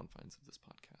the confines of this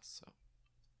podcast. So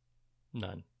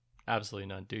none, absolutely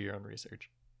none. Do your own research.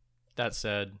 That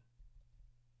said,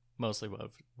 mostly what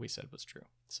we said was true,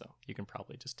 so you can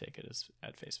probably just take it as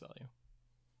at face value.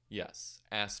 Yes,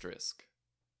 asterisk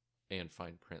and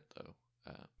fine print though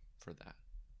for that.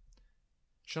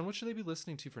 Sean, what should they be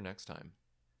listening to for next time?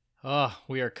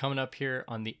 We are coming up here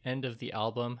on the end of the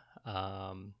album.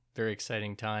 Very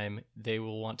exciting time. They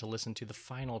will want to listen to the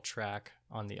final track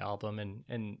on the album,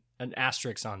 and an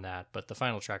asterisk on that, but the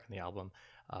final track on the album,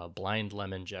 Blind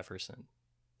Lemon Jefferson.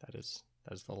 That is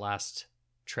the last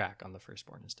track on The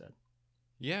Firstborn Is Dead.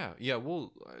 Yeah,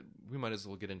 we might as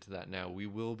well get into that now. We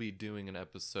will be doing an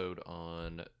episode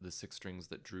on the Six Strings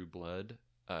That Drew Blood,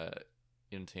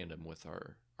 in tandem with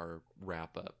our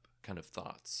wrap up kind of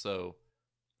thoughts. So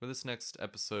for this next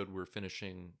episode, we're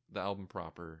finishing the album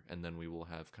proper, and then we will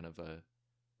have kind of a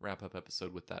wrap up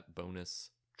episode with that bonus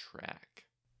track.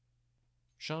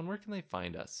 Sean, where can they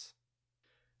find us?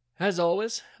 As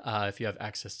always, if you have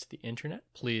access to the internet,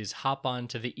 please hop on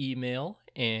to the email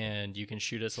and you can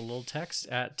shoot us a little text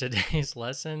at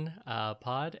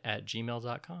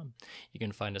todayslessonpod@gmail.com. You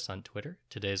can find us on Twitter,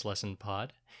 Today's Lesson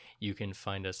Pod. You can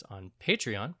find us on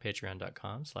Patreon,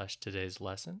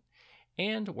 patreon.com/todayslesson.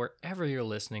 And wherever you're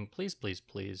listening, please, please,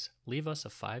 please leave us a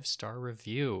 5-star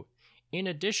review. In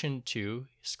addition to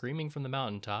screaming from the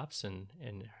mountaintops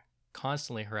and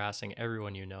constantly harassing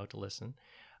everyone you know to listen,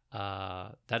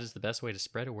 that is the best way to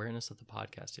spread awareness of the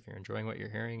podcast. If you're enjoying what you're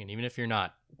hearing, and even if you're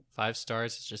not, 5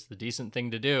 stars is just the decent thing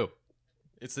to do.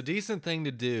 It's a decent thing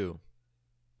to do.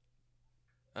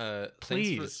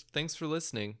 Please. Thanks for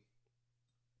listening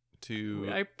to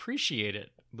I appreciate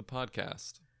it. the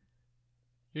podcast.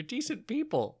 You're decent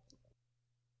people.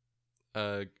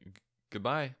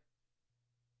 Goodbye.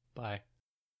 Bye.